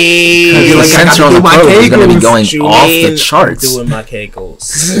mean? Because like, I gotta do my is gonna be going off the I'm charts. doing my kegels.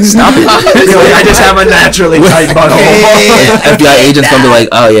 Stop it. Like, I just have a naturally tight butthole. FBI agents gonna be like,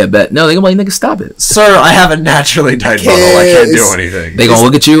 oh yeah, bet. No, they gonna be like, nigga, stop it. Sir, I have a naturally tight butthole. I can't do anything. They gonna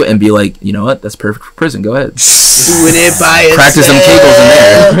look at you and be like, you know what? That's perfect for prison. Go ahead. Doing it by itself. Practice them kegels in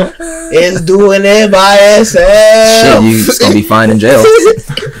there. It's doing it by itself. Shit, you just gonna be fine in jail.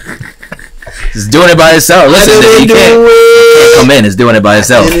 Just doing it by itself. Listen, you can't come in. It's doing it by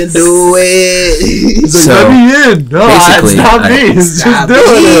itself. Didn't do it. So, let me in. No, it's not me. It's just doing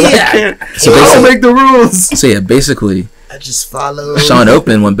it. So I don't make the rules. So yeah, basically, I just follow. Shawn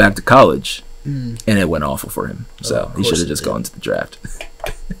Oakman went back to college, and it went awful for him. So he should have just gone to the draft.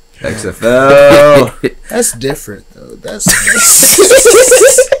 XFL. That's different though. That's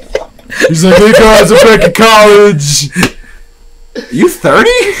He's like, hey guys, I'm back in college. You 30?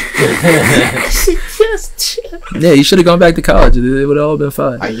 Yeah, you should have gone back to college. It would have all been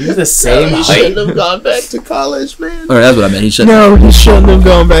fine. Are you the same height? He shouldn't have gone back to college, man. Or that's what I meant. He shouldn't. No, he shouldn't have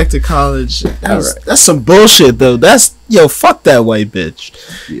gone back to college. That's some bullshit, though. Fuck that white bitch.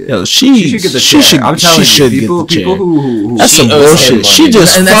 Yeah. Yo, she should get the chair. I'm telling you, people who that's some bullshit. She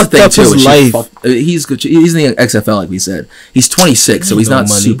just fucked up his life. He's in the XFL, like we said. He's 26, so he's not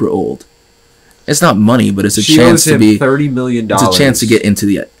super old. It's not money, but it's a chance to be $30 million. It's a chance to get into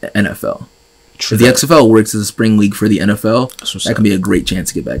the NFL. True. If the XFL works as a spring league for the NFL, that can be a great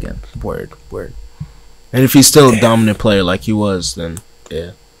chance to get back in. Word. And if he's still a dominant player like he was, then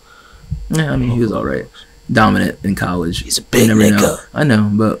yeah. Yeah, I mean, he was all right. Dominant in college. He's a big nigga. I know,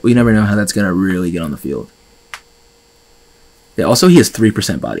 but we never know how that's going to really get on the field. Yeah, also, he has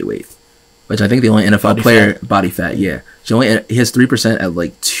 3% body weight, which I think the only NFL player... Body fat, yeah. He has 3% at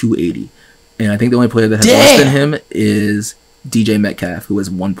like 280. And I think the only player that has less than him is DJ Metcalf, who has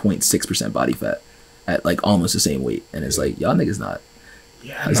 1.6% body fat at like almost the same weight. And it's like, y'all niggas not.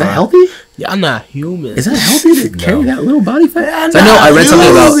 Yeah, is that healthy? Y'all not human. Is that healthy to carry that little body fat? So I read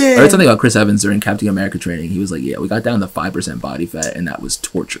something about Chris Evans during Captain America training. He was like, yeah, we got down to 5% body fat, and that was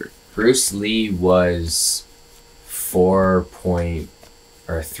torture. Bruce Lee was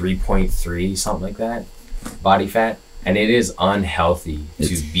 3.3, something like that, body fat. And it is unhealthy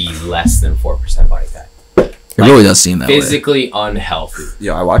to be less than 4% body fat. It really does seem that way. Physically unhealthy.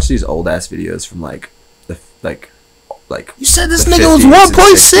 Yo, I watched these old ass videos from like you said this nigga was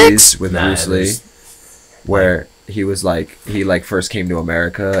 1.6 with Bruce Lee, where he was like first came to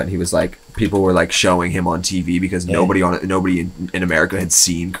America and he was like people were like showing him on TV because nobody in America had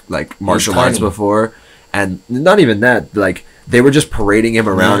seen like martial arts before, and not even that, like they were just parading him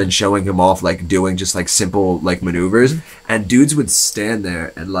around and showing him off, like doing just like simple like maneuvers, and dudes would stand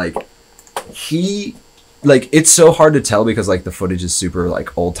there and like it's so hard to tell because like the footage is super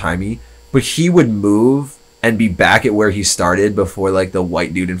like old timey, but he would move and be back at where he started before like the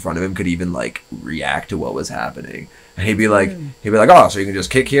white dude in front of him could even like react to what was happening. And he'd be like, oh, so you can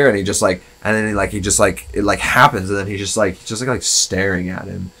just kick here, and he just like, and then it like happens, and then he's just like staring at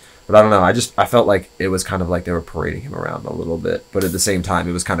him. But I don't know. I felt like it was kind of like they were parading him around a little bit, but at the same time,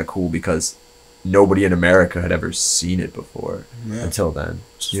 it was kind of cool because nobody in America had ever seen it before until then.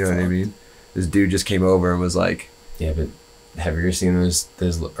 You know what I mean? This dude just came over and was like, yeah, but have you ever seen those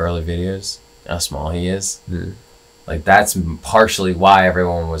early videos? How small he is. Like that's partially why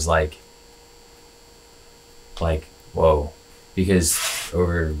everyone was like whoa, because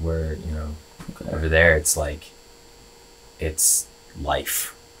over where over there it's like it's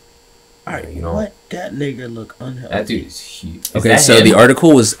life. All right, what? That nigga look unhealthy. That dude is huge. Okay, so the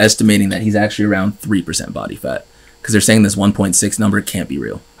article was estimating that he's actually around 3% body fat because they're saying this 1.6 number can't be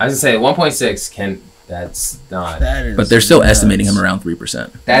real. I was gonna say 1.6 can. That's not. But they're still estimating him around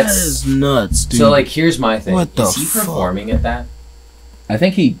 3%. That is nuts, dude. So like, here's my thing. What the fuck? Is he performing at that? I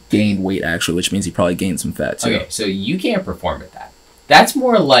think he gained weight actually, which means he probably gained some fat too. Okay, so you can't perform at that. That's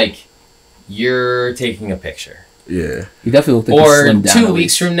more like you're taking a picture. Yeah. He definitely looked like he slimmed down. 2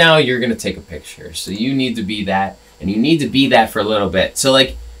 weeks from now, you're gonna take a picture. So you need to be that, and you need to be that for a little bit. So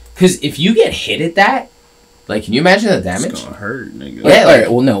like, because if you get hit at that. Like, can you imagine the damage? It's gonna hurt, nigga. Yeah, all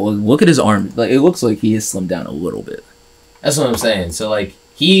right, well, no. Look at his arm. Like, it looks like he has slimmed down a little bit. That's what I'm saying. So, like,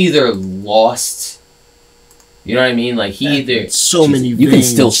 he either lost... You know what I mean? Like, he either... So many You can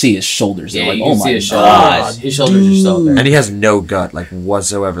still see his shoulders. Yeah, like, you can see his shoulders. God, his shoulders are still there. and he has no gut, like,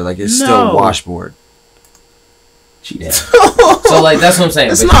 whatsoever. Like, it's still washboard. Yeah. So like that's what I'm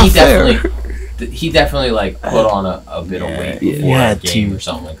saying. It's But not he definitely like put on a bit of weight before a game or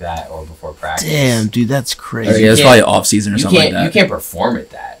something like that, or before practice. Damn, dude, that's crazy. Yeah, it's probably off season or something like that. You can't perform at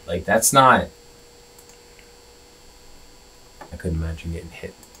that. Like that's not. I couldn't imagine getting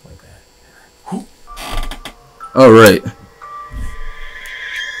hit like that. All right.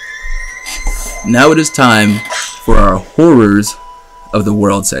 Now it is time for our horrors of the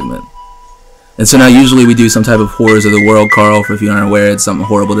world segment. And so now usually we do some type of horrors of the world, Carl, for if you aren't aware, it's something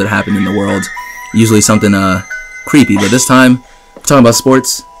horrible that happened in the world. Usually something creepy, but this time, we're talking about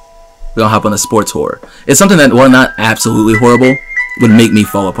sports, we're gonna hop on a sports horror. It's something that, while not absolutely horrible, would make me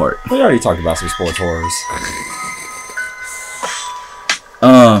fall apart. We already talked about some sports horrors.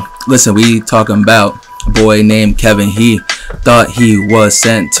 Listen, we talking about a boy named Kevin. He thought he was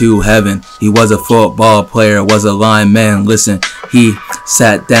sent to heaven. He was a football player, was a lineman. Listen, he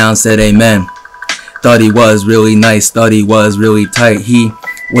sat down, said amen. Thought he was really nice, thought he was really tight. He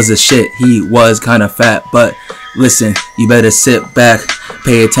was a shit, he was kind of fat. But listen, you better sit back,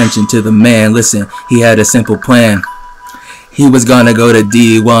 pay attention to the man. Listen, he had a simple plan. He was gonna go to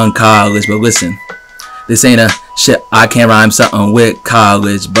D1 college. But listen, this ain't a shit, I can't rhyme something with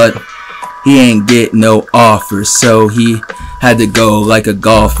college. But he ain't get no offer, so he had to go like a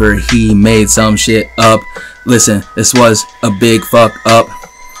golfer. He made some shit up. Listen, this was a big fuck up,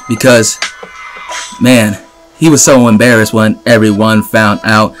 because man, he was so embarrassed when everyone found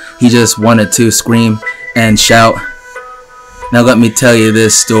out. He just wanted to scream and shout. Now let me tell you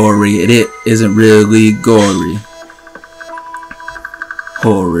this story. It isn't really gory.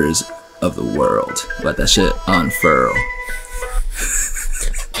 Horrors of the world. Let that shit unfurl.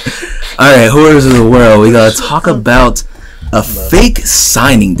 Alright, horrors of the world. We gotta talk about a fake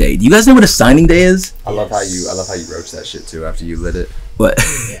signing day. Do you guys know what a signing day is? I love how you roach that shit too after you lit it. What?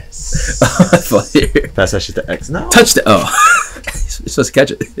 Yes. Pass that shit to X. No. Touched it. Oh. You're supposed to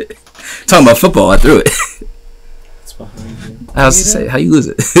catch it. Talking about football, I threw it. I was to say, how you lose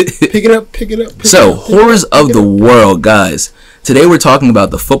it? Pick it up, pick it up. So, horrors of the world, guys. Today we're talking about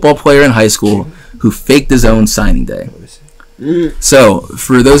the football player in high school who faked his own signing day. So,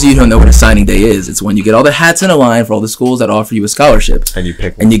 for those of you who don't know what a signing day is, it's when you get all the hats in a line for all the schools that offer you a scholarship. And you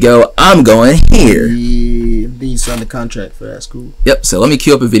pick one. And you go, I'm going here. Then you sign the contract for that school. Yep, so let me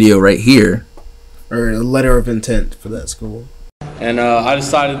cue up a video right here. Or a letter of intent for that school. And I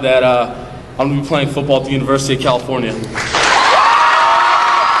decided that I'm going to be playing football at the University of California.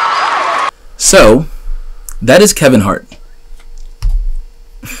 So, that is Kevin Hart.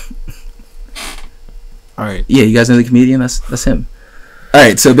 Alright. Yeah, you guys know the comedian? That's him.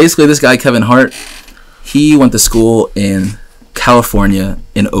 Alright, so basically this guy, Kevin Hart, he went to school in California,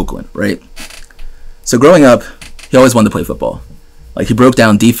 in Oakland, right? So growing up, he always wanted to play football. Like, he broke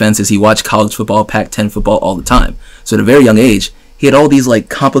down defenses, he watched college football, Pac-10 football all the time. So at a very young age, he had all these, like,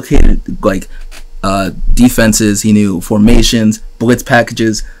 complicated, like, defenses. He knew formations, blitz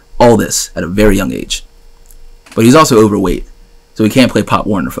packages, all this at a very young age. But he's also overweight, so he can't play Pop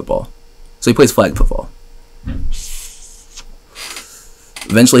Warner football. So he plays flag football.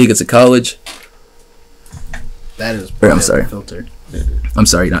 Eventually he gets to college. That is I'm sorry. filtered. I'm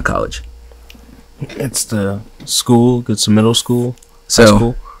sorry, not college. It's the school, gets to middle school, So, high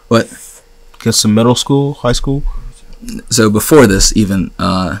school. what? Gets to middle school, high school. So before this even,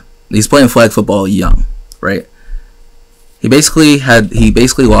 he's playing flag football young, right? He basically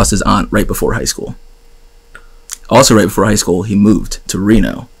lost his aunt right before high school. Also right before high school, he moved to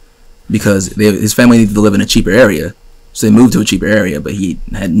Reno because his family needed to live in a cheaper area. So they moved to a cheaper area, but he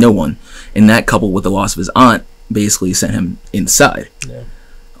had no one. And that, coupled with the loss of his aunt, basically sent him inside. Yeah.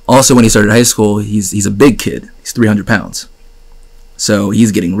 Also, when he started high school, he's a big kid. He's 300 pounds. So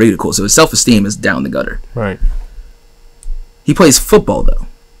he's getting ridiculed. So his self-esteem is down the gutter. Right. He plays football, though.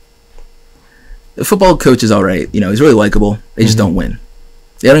 The football coach is all right. You know, he's really likable. They just don't win.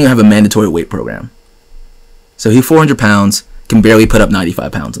 They don't even have a mandatory weight program. So he's 400 pounds, can barely put up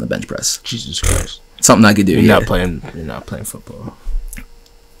 95 pounds on the bench press. Jesus Christ. Something I could do. You're Yeah. not playing football. You're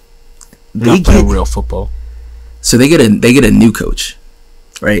They not playing get- real football. So they get a new coach,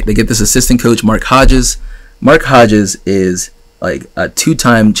 right? They get this assistant coach, Mark Hodges. Mark Hodges is like a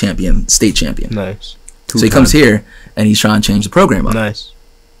two-time champion, state champion. Nice. So he comes here and he's trying to change the program up. Nice.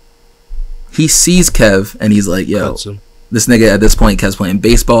 He sees Kev and he's like, yo, Cuts him. this nigga at this point, Kev's playing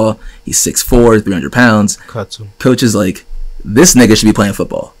baseball. He's 6'4", 300 pounds. Cuts him. Coach is like, this nigga should be playing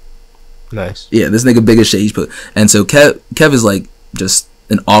football. Nice. Yeah, this nigga big as shit. He's put, and so Kev is like just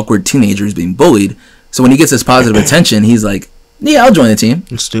an awkward teenager who's being bullied. So when he gets this positive attention, he's like, yeah, I'll join the team.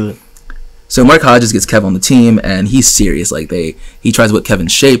 Let's do it. So Mark Hodges gets Kev on the team, and he's serious. Like he tries to put Kev in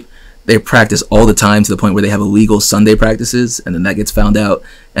shape. They practice all the time to the point where they have illegal Sunday practices, and then that gets found out,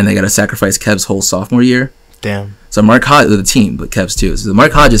 and they got to sacrifice Kev's whole sophomore year. Damn. So Mark Hodges, the team, but Kev's too. So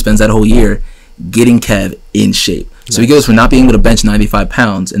Mark Hodges spends that whole year getting Kev in shape. So he goes from not being able to bench 95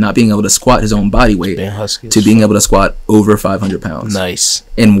 pounds and not being able to squat his own body weight to being able to squat over 500 pounds. Nice.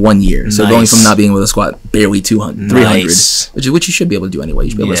 In 1 year. So going from not being able to squat barely 200, 300, nice. which you should be able to do anyway.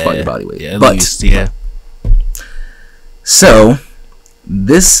 You should be able to squat your body weight. Yeah, at least, yeah. So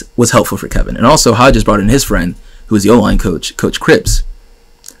this was helpful for Kevin. And also Hodges brought in his friend, who was the O-line coach, Coach Cribbs.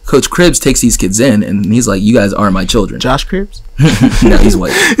 Coach Cribbs takes these kids in, and he's like, you guys are my children. Josh Cribbs? No, he's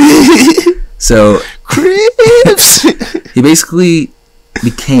white. So Cribbs! He basically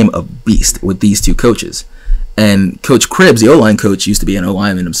became a beast with these two coaches. And Coach Cribbs, the O-line coach, used to be an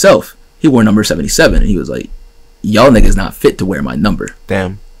O-lineman himself. He wore number 77, and he was like, y'all niggas not fit to wear my number.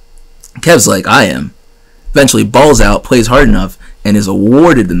 Damn. Kev's like, I am. Eventually balls out, plays hard enough, and is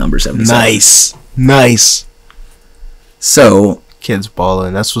awarded the number 77. Nice. So kids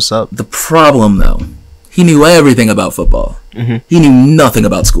balling. That's what's up. The problem, though, he knew everything about football. Mm-hmm. He knew nothing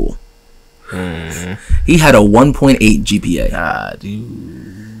about school. He had a 1.8 GPA. Ah,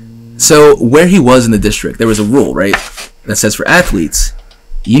 dude. So where he was in the district, there was a rule, right, that says for athletes,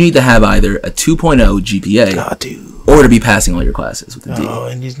 you need to have either a 2.0 GPA or to be passing all your classes with a D. Oh,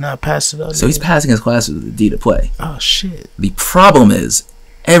 and he's not passing on. So he's passing his classes with a D to play. Oh, shit. The problem is,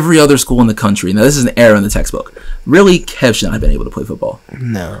 every other school in the country, now this is an error in the textbook, really, Kev should not have been able to play football.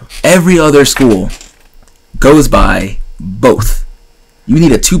 No. Every other school goes by both. You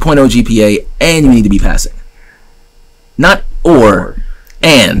need a 2.0 GPA and you need to be passing. Not or,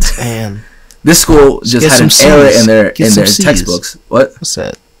 and. This school just had an error in their textbooks. What's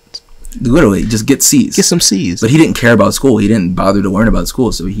that? Literally, just get C's. Get some C's. But he didn't care about school. He didn't bother to learn about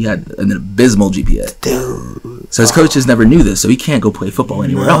school, so he had an abysmal GPA. Dude. So his coaches never knew this, so he can't go play football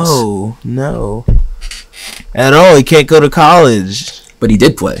anywhere else. No. At all. He can't go to college. But he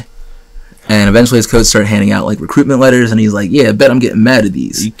did play. And eventually his coach started handing out like recruitment letters, and he's like, yeah, I bet I'm getting mad at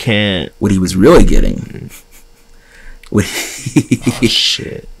these. You can't. What he was really getting.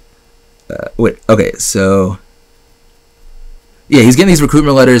 Shit. Okay, so yeah, he's getting these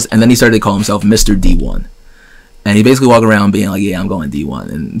recruitment letters, and then he started to call himself Mr. D1, and he basically walked around being like, "Yeah, I'm going D1,"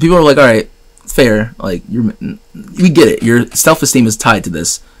 and people are like, "All right, fair, like we get it. Your self-esteem is tied to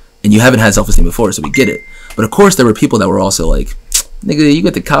this, and you haven't had self-esteem before, so we get it." But of course, there were people that were also like, "Nigga, you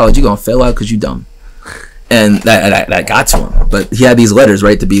get to college, you gonna fail out because you dumb," and that got to him. But he had these letters,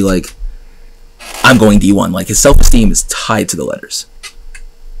 right, to be like, "I'm going D1." Like his self-esteem is tied to the letters.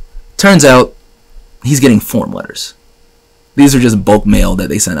 Turns out, he's getting form letters. These are just bulk mail that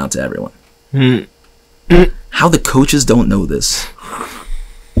they send out to everyone. How the coaches don't know this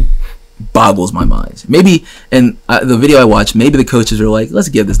boggles my mind. Maybe, and the video I watched, maybe the coaches are like, let's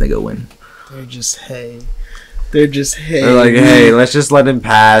give this nigga a win. They're just, hey. They're like, hey, let's just let him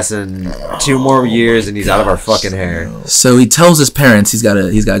pass, and 2 more years, and he's out of our fucking hair. So he tells his parents he's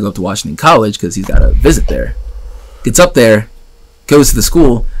gotta go up to Washington College because he's gotta visit there. Gets up there, goes to the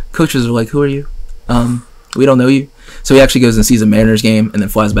school. Coaches are like, who are you? We don't know you. So he actually goes and sees a Mariners game and then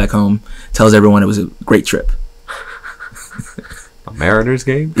flies back home, tells everyone it was a great trip. A Mariners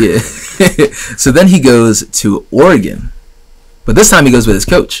game? Yeah. So then he goes to Oregon. But this time he goes with his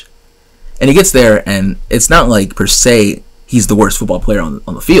coach. And he gets there, and it's not like, per se, he's the worst football player on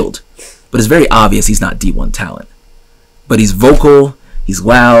the field. But it's very obvious he's not D1 talent. But he's vocal, he's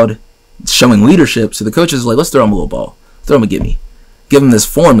loud, showing leadership. So the coaches are like, let's throw him a little ball. Throw him a gimme. Give him this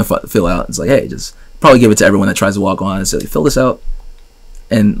form to fill out. It's like, hey, just probably give it to everyone that tries to walk on and say, fill this out,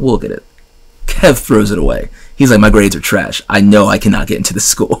 and we'll look at it. Kev throws it away. He's like, my grades are trash. I know I cannot get into this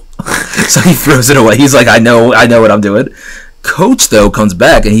school. So he throws it away. He's like, I know what I'm doing. Coach, though, comes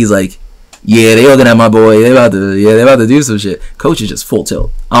back, and he's like, yeah, they looking at my boy. They about to do some shit. Coach is just full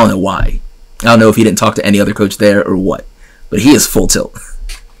tilt. I don't know why. I don't know if he didn't talk to any other coach there or what, but he is full tilt.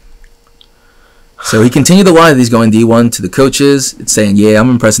 So he continued the lie that he's going D1 to the coaches. It's saying, yeah, I'm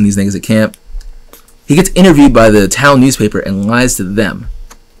impressing these niggas at camp. He gets interviewed by the town newspaper and lies to them.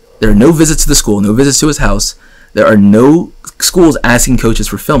 There are no visits to the school, no visits to his house. There are no schools asking coaches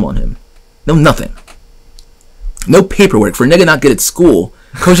for film on him. No nothing. No paperwork. For a nigga not good at school,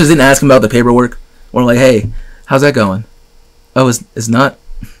 coaches didn't ask him about the paperwork. Or like, hey, how's that going? Oh, it's not.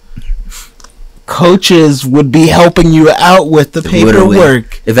 Coaches would be helping you out with the paperwork. Literally.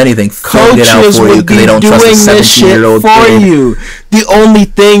 If anything, filled it out for you because they don't trust a 17-year-old for you. The only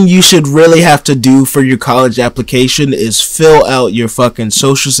thing you should really have to do for your college application is fill out your fucking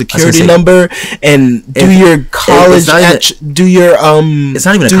social security number and do your college do your it's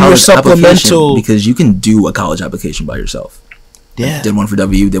not even a college application because you can do a college application by yourself. Yeah. Did one for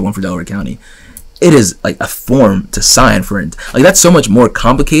W, did one for Delaware County. It is like a form to sign for it. Like that's so much more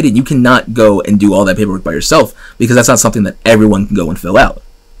complicated. You cannot go and do all that paperwork by yourself because that's not something that everyone can go and fill out.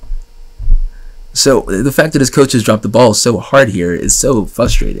 So the fact that his coaches dropped the ball so hard here is so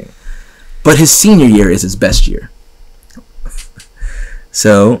frustrating. But his senior year is his best year.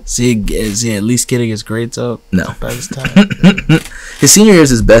 So is he at least getting his grades up? No. By this time. His senior year is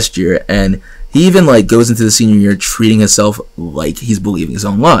his best year, and he even like goes into the senior year treating himself like he's believing his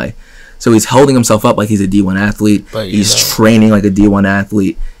own lie. So he's holding himself up like he's a D1 athlete. He's training like a D1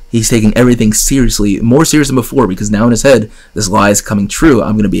 athlete. He's taking everything seriously, more serious than before, because now in his head, this lie is coming true.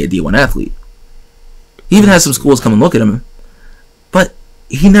 I'm going to be a D1 athlete. He even has some schools come and look at him, but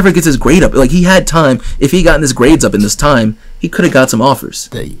he never gets his grade up. Like, he had time. If he gotten his grades up in this time, he could have got some offers.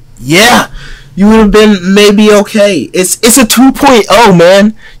 Yeah, you would have been maybe okay. It's a 2.0,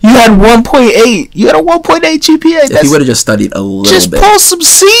 man. You had 1.8. You had a 1.8 GPA. If he would have just studied a little just bit. Just pull some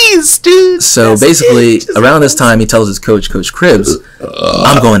C's, dude. So basically, around this time, he tells his coach, Coach Cribbs,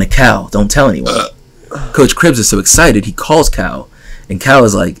 I'm going to Cal. Don't tell anyone. Coach Cribbs is so excited, he calls Cal. And Cal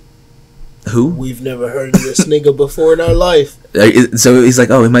is like, who? We've never heard of this nigga before in our life. So he's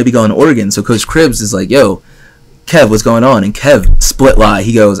like, oh, he might be going to Oregon. So Coach Cribbs is like, yo, Kev, what's going on? And Kev split lie.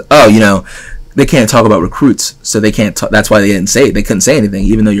 He goes, oh, you know, they can't talk about recruits, so they can't talk. That's why they didn't say it. They couldn't say anything,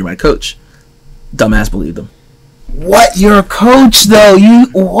 even though you're my coach. Dumbass believed him. What? You're a coach, though. You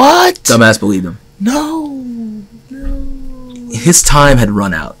what? Dumbass believed him. No. His time had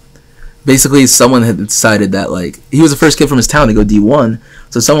run out. Basically, someone had decided that, like, he was the first kid from his town to go D1,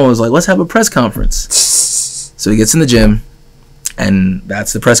 so someone was like, let's have a press conference. So he gets in the gym, and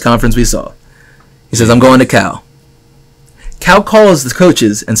that's the press conference we saw. He says, I'm going to Cal. Cal calls the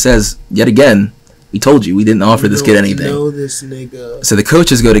coaches and says, yet again, we told you we didn't offer this kid anything. Know this nigga. So the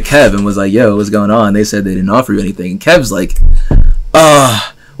coaches go to Kev and was like, yo, what's going on? They said they didn't offer you anything. And Kev's like,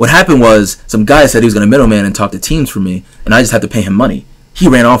 what happened was some guy said he was going to middleman and talk to teams for me, and I just had to pay him money. He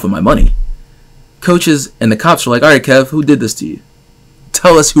ran off with my money. Coaches and the cops were like, all right, Kev, who did this to you?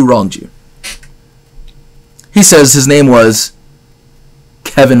 Tell us who wronged you. He says his name was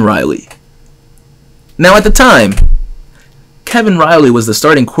Kevin Riley. Now, at the time, Kevin Riley was the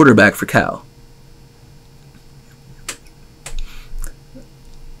starting quarterback for Cal.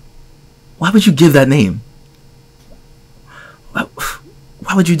 Why would you give that name?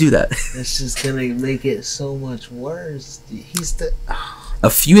 Why would you do that? That's just gonna make it so much worse. He's the... A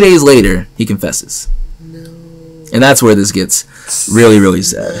few days later, he confesses. No. And that's where this gets really, really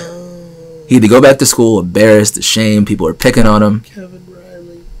sad. No. He had to go back to school, embarrassed, ashamed. People are picking on him. Kevin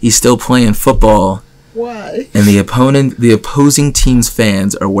Riley. He's still playing football. Why? And the opposing team's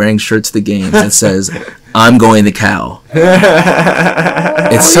fans are wearing shirts to the games that says, I'm going to Cal.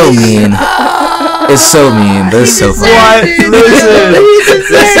 It's so mean. It's so mean, but it's so funny. What? Listen,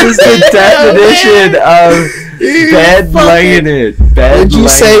 this is the definition of bad laying it. What'd you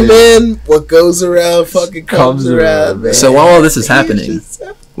say, man? What goes around fucking comes around, man. So while all this is happening,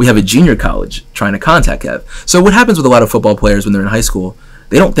 we have a junior college trying to contact Kev. So what happens with a lot of football players when they're in high school,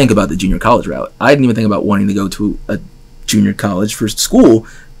 they don't think about the junior college route. I didn't even think about wanting to go to a junior college for school.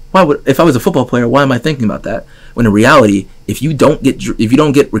 If I was a football player, why am I thinking about that? When in reality, if you don't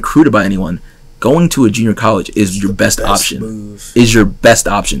get recruited by anyone, going to a junior college is your best option. Is your best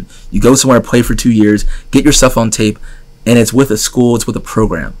option. You go somewhere, play for 2 years, get your stuff on tape, and it's with a school, it's with a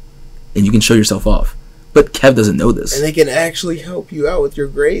program, and you can show yourself off. But Kev doesn't know this. And they can actually help you out with your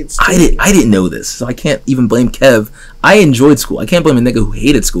grades, too. I didn't know this, so I can't even blame Kev. I enjoyed school. I can't blame a nigga who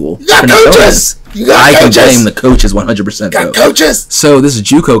hated school. You got coaches! I can blame the coaches 100%. You got coaches! So this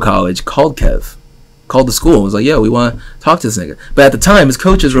JUCO college called Kev. Called the school and was like, yo, we want to talk to this nigga. But at the time, his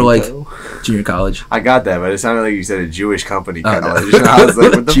coaches were like, junior college. I got that, but it sounded like you said a Jewish company college. And I was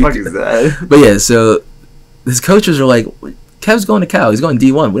like, what the fuck is that? But yeah, so his coaches are like, Kev's going to Cal. He's going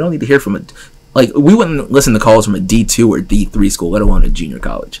D1. We don't need to hear from it. Like, we wouldn't listen to calls from a D2 or D3 school, let alone a junior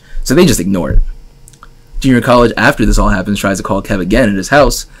college. So they just ignore it. Junior college, after this all happens, tries to call Kev again at his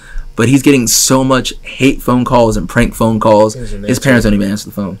house, but he's getting so much hate phone calls and prank phone calls. His parents don't even answer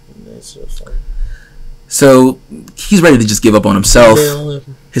the phone. So he's ready to just give up on himself.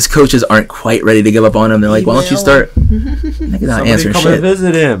 His coaches aren't quite ready to give up on him. They're like, why don't you start? Nigga not answering shit. And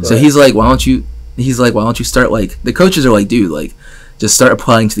visit him. So he's like, why don't you start, like, the coaches are like, dude, like, just start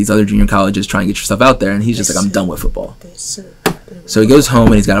applying to these other junior colleges, try and get yourself out there. And he's just like, I'm done with football. So he goes home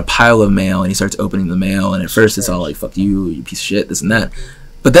and he's got a pile of mail and he starts opening the mail. And at first it's all like, fuck you, you piece of shit, this and that.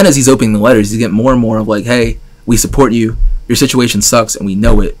 But then as he's opening the letters, he's getting more and more of like, hey, we support you. Your situation sucks and we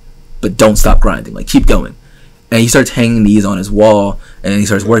know it, but don't stop grinding. Like, keep going. And he starts hanging these on his wall and then he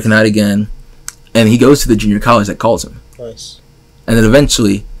starts working out again. And he goes to the junior college that calls him. Nice. And then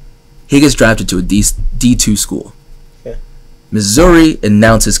eventually, he gets drafted to a D2 school. Yeah. Missouri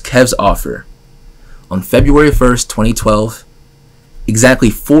announces Kev's offer on February 1st, 2012, exactly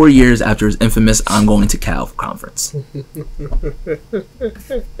 4 years after his infamous "I'm going to Cal" conference.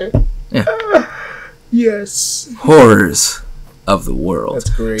 Yeah. Yes. Horrors of the world.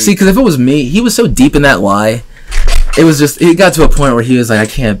 That's great. See, because if it was me, he was so deep in that lie. It was just, it got to a point where he was like, I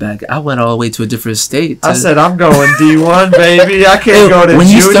can't back. I went all the way to a different state. I said, I'm going D1, baby. I can't go to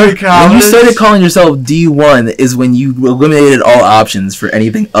junior college. When you started calling yourself D1 is when you eliminated all options for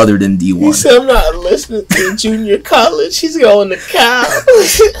anything other than D1. He said, I'm not listening to junior college. He's going to Cal.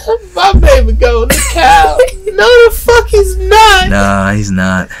 My baby going to Cal. No, the fuck he's not. Nah, he's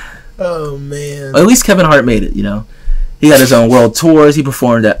not. Oh, man. Well, at least Kevin Hart made it, you know? He got his own world tours. He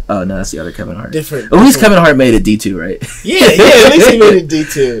performed at... Oh, no, that's the other Kevin Hart. Different. At least Kevin Hart made it D2, right? Yeah, at least he made it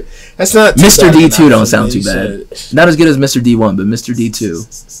D2. That's not too Mr. bad D2 don't option, sound too bad. Not as good as Mr. D1, but Mr.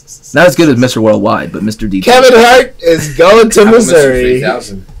 D2. Not as good as Mr. Worldwide, but Mr. D2. Kevin Hart is going to Missouri.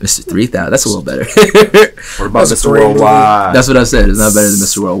 Mr. 3000. Mr. 3000. That's a little better. What about Mr. Worldwide? That's what I said. It's not better than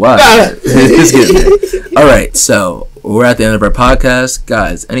Mr. Worldwide. It's good. All right, so we're at the end of our podcast.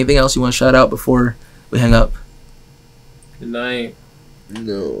 Guys, anything else you want to shout out before we hang up? Good night.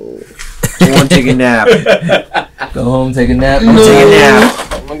 No. I want to take a nap. Go home, take a nap. I'm gonna take a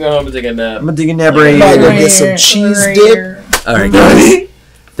nap. I'm gonna go home and take a nap. I'm gonna take a nap right Might go here. get some cheese dip. All right, guys.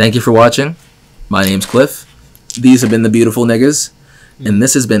 Thank you for watching. My name's Cliff. These have been the Beautiful Niggas. And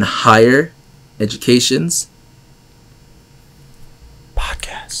this has been Higher Education's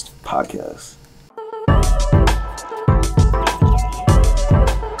Podcast.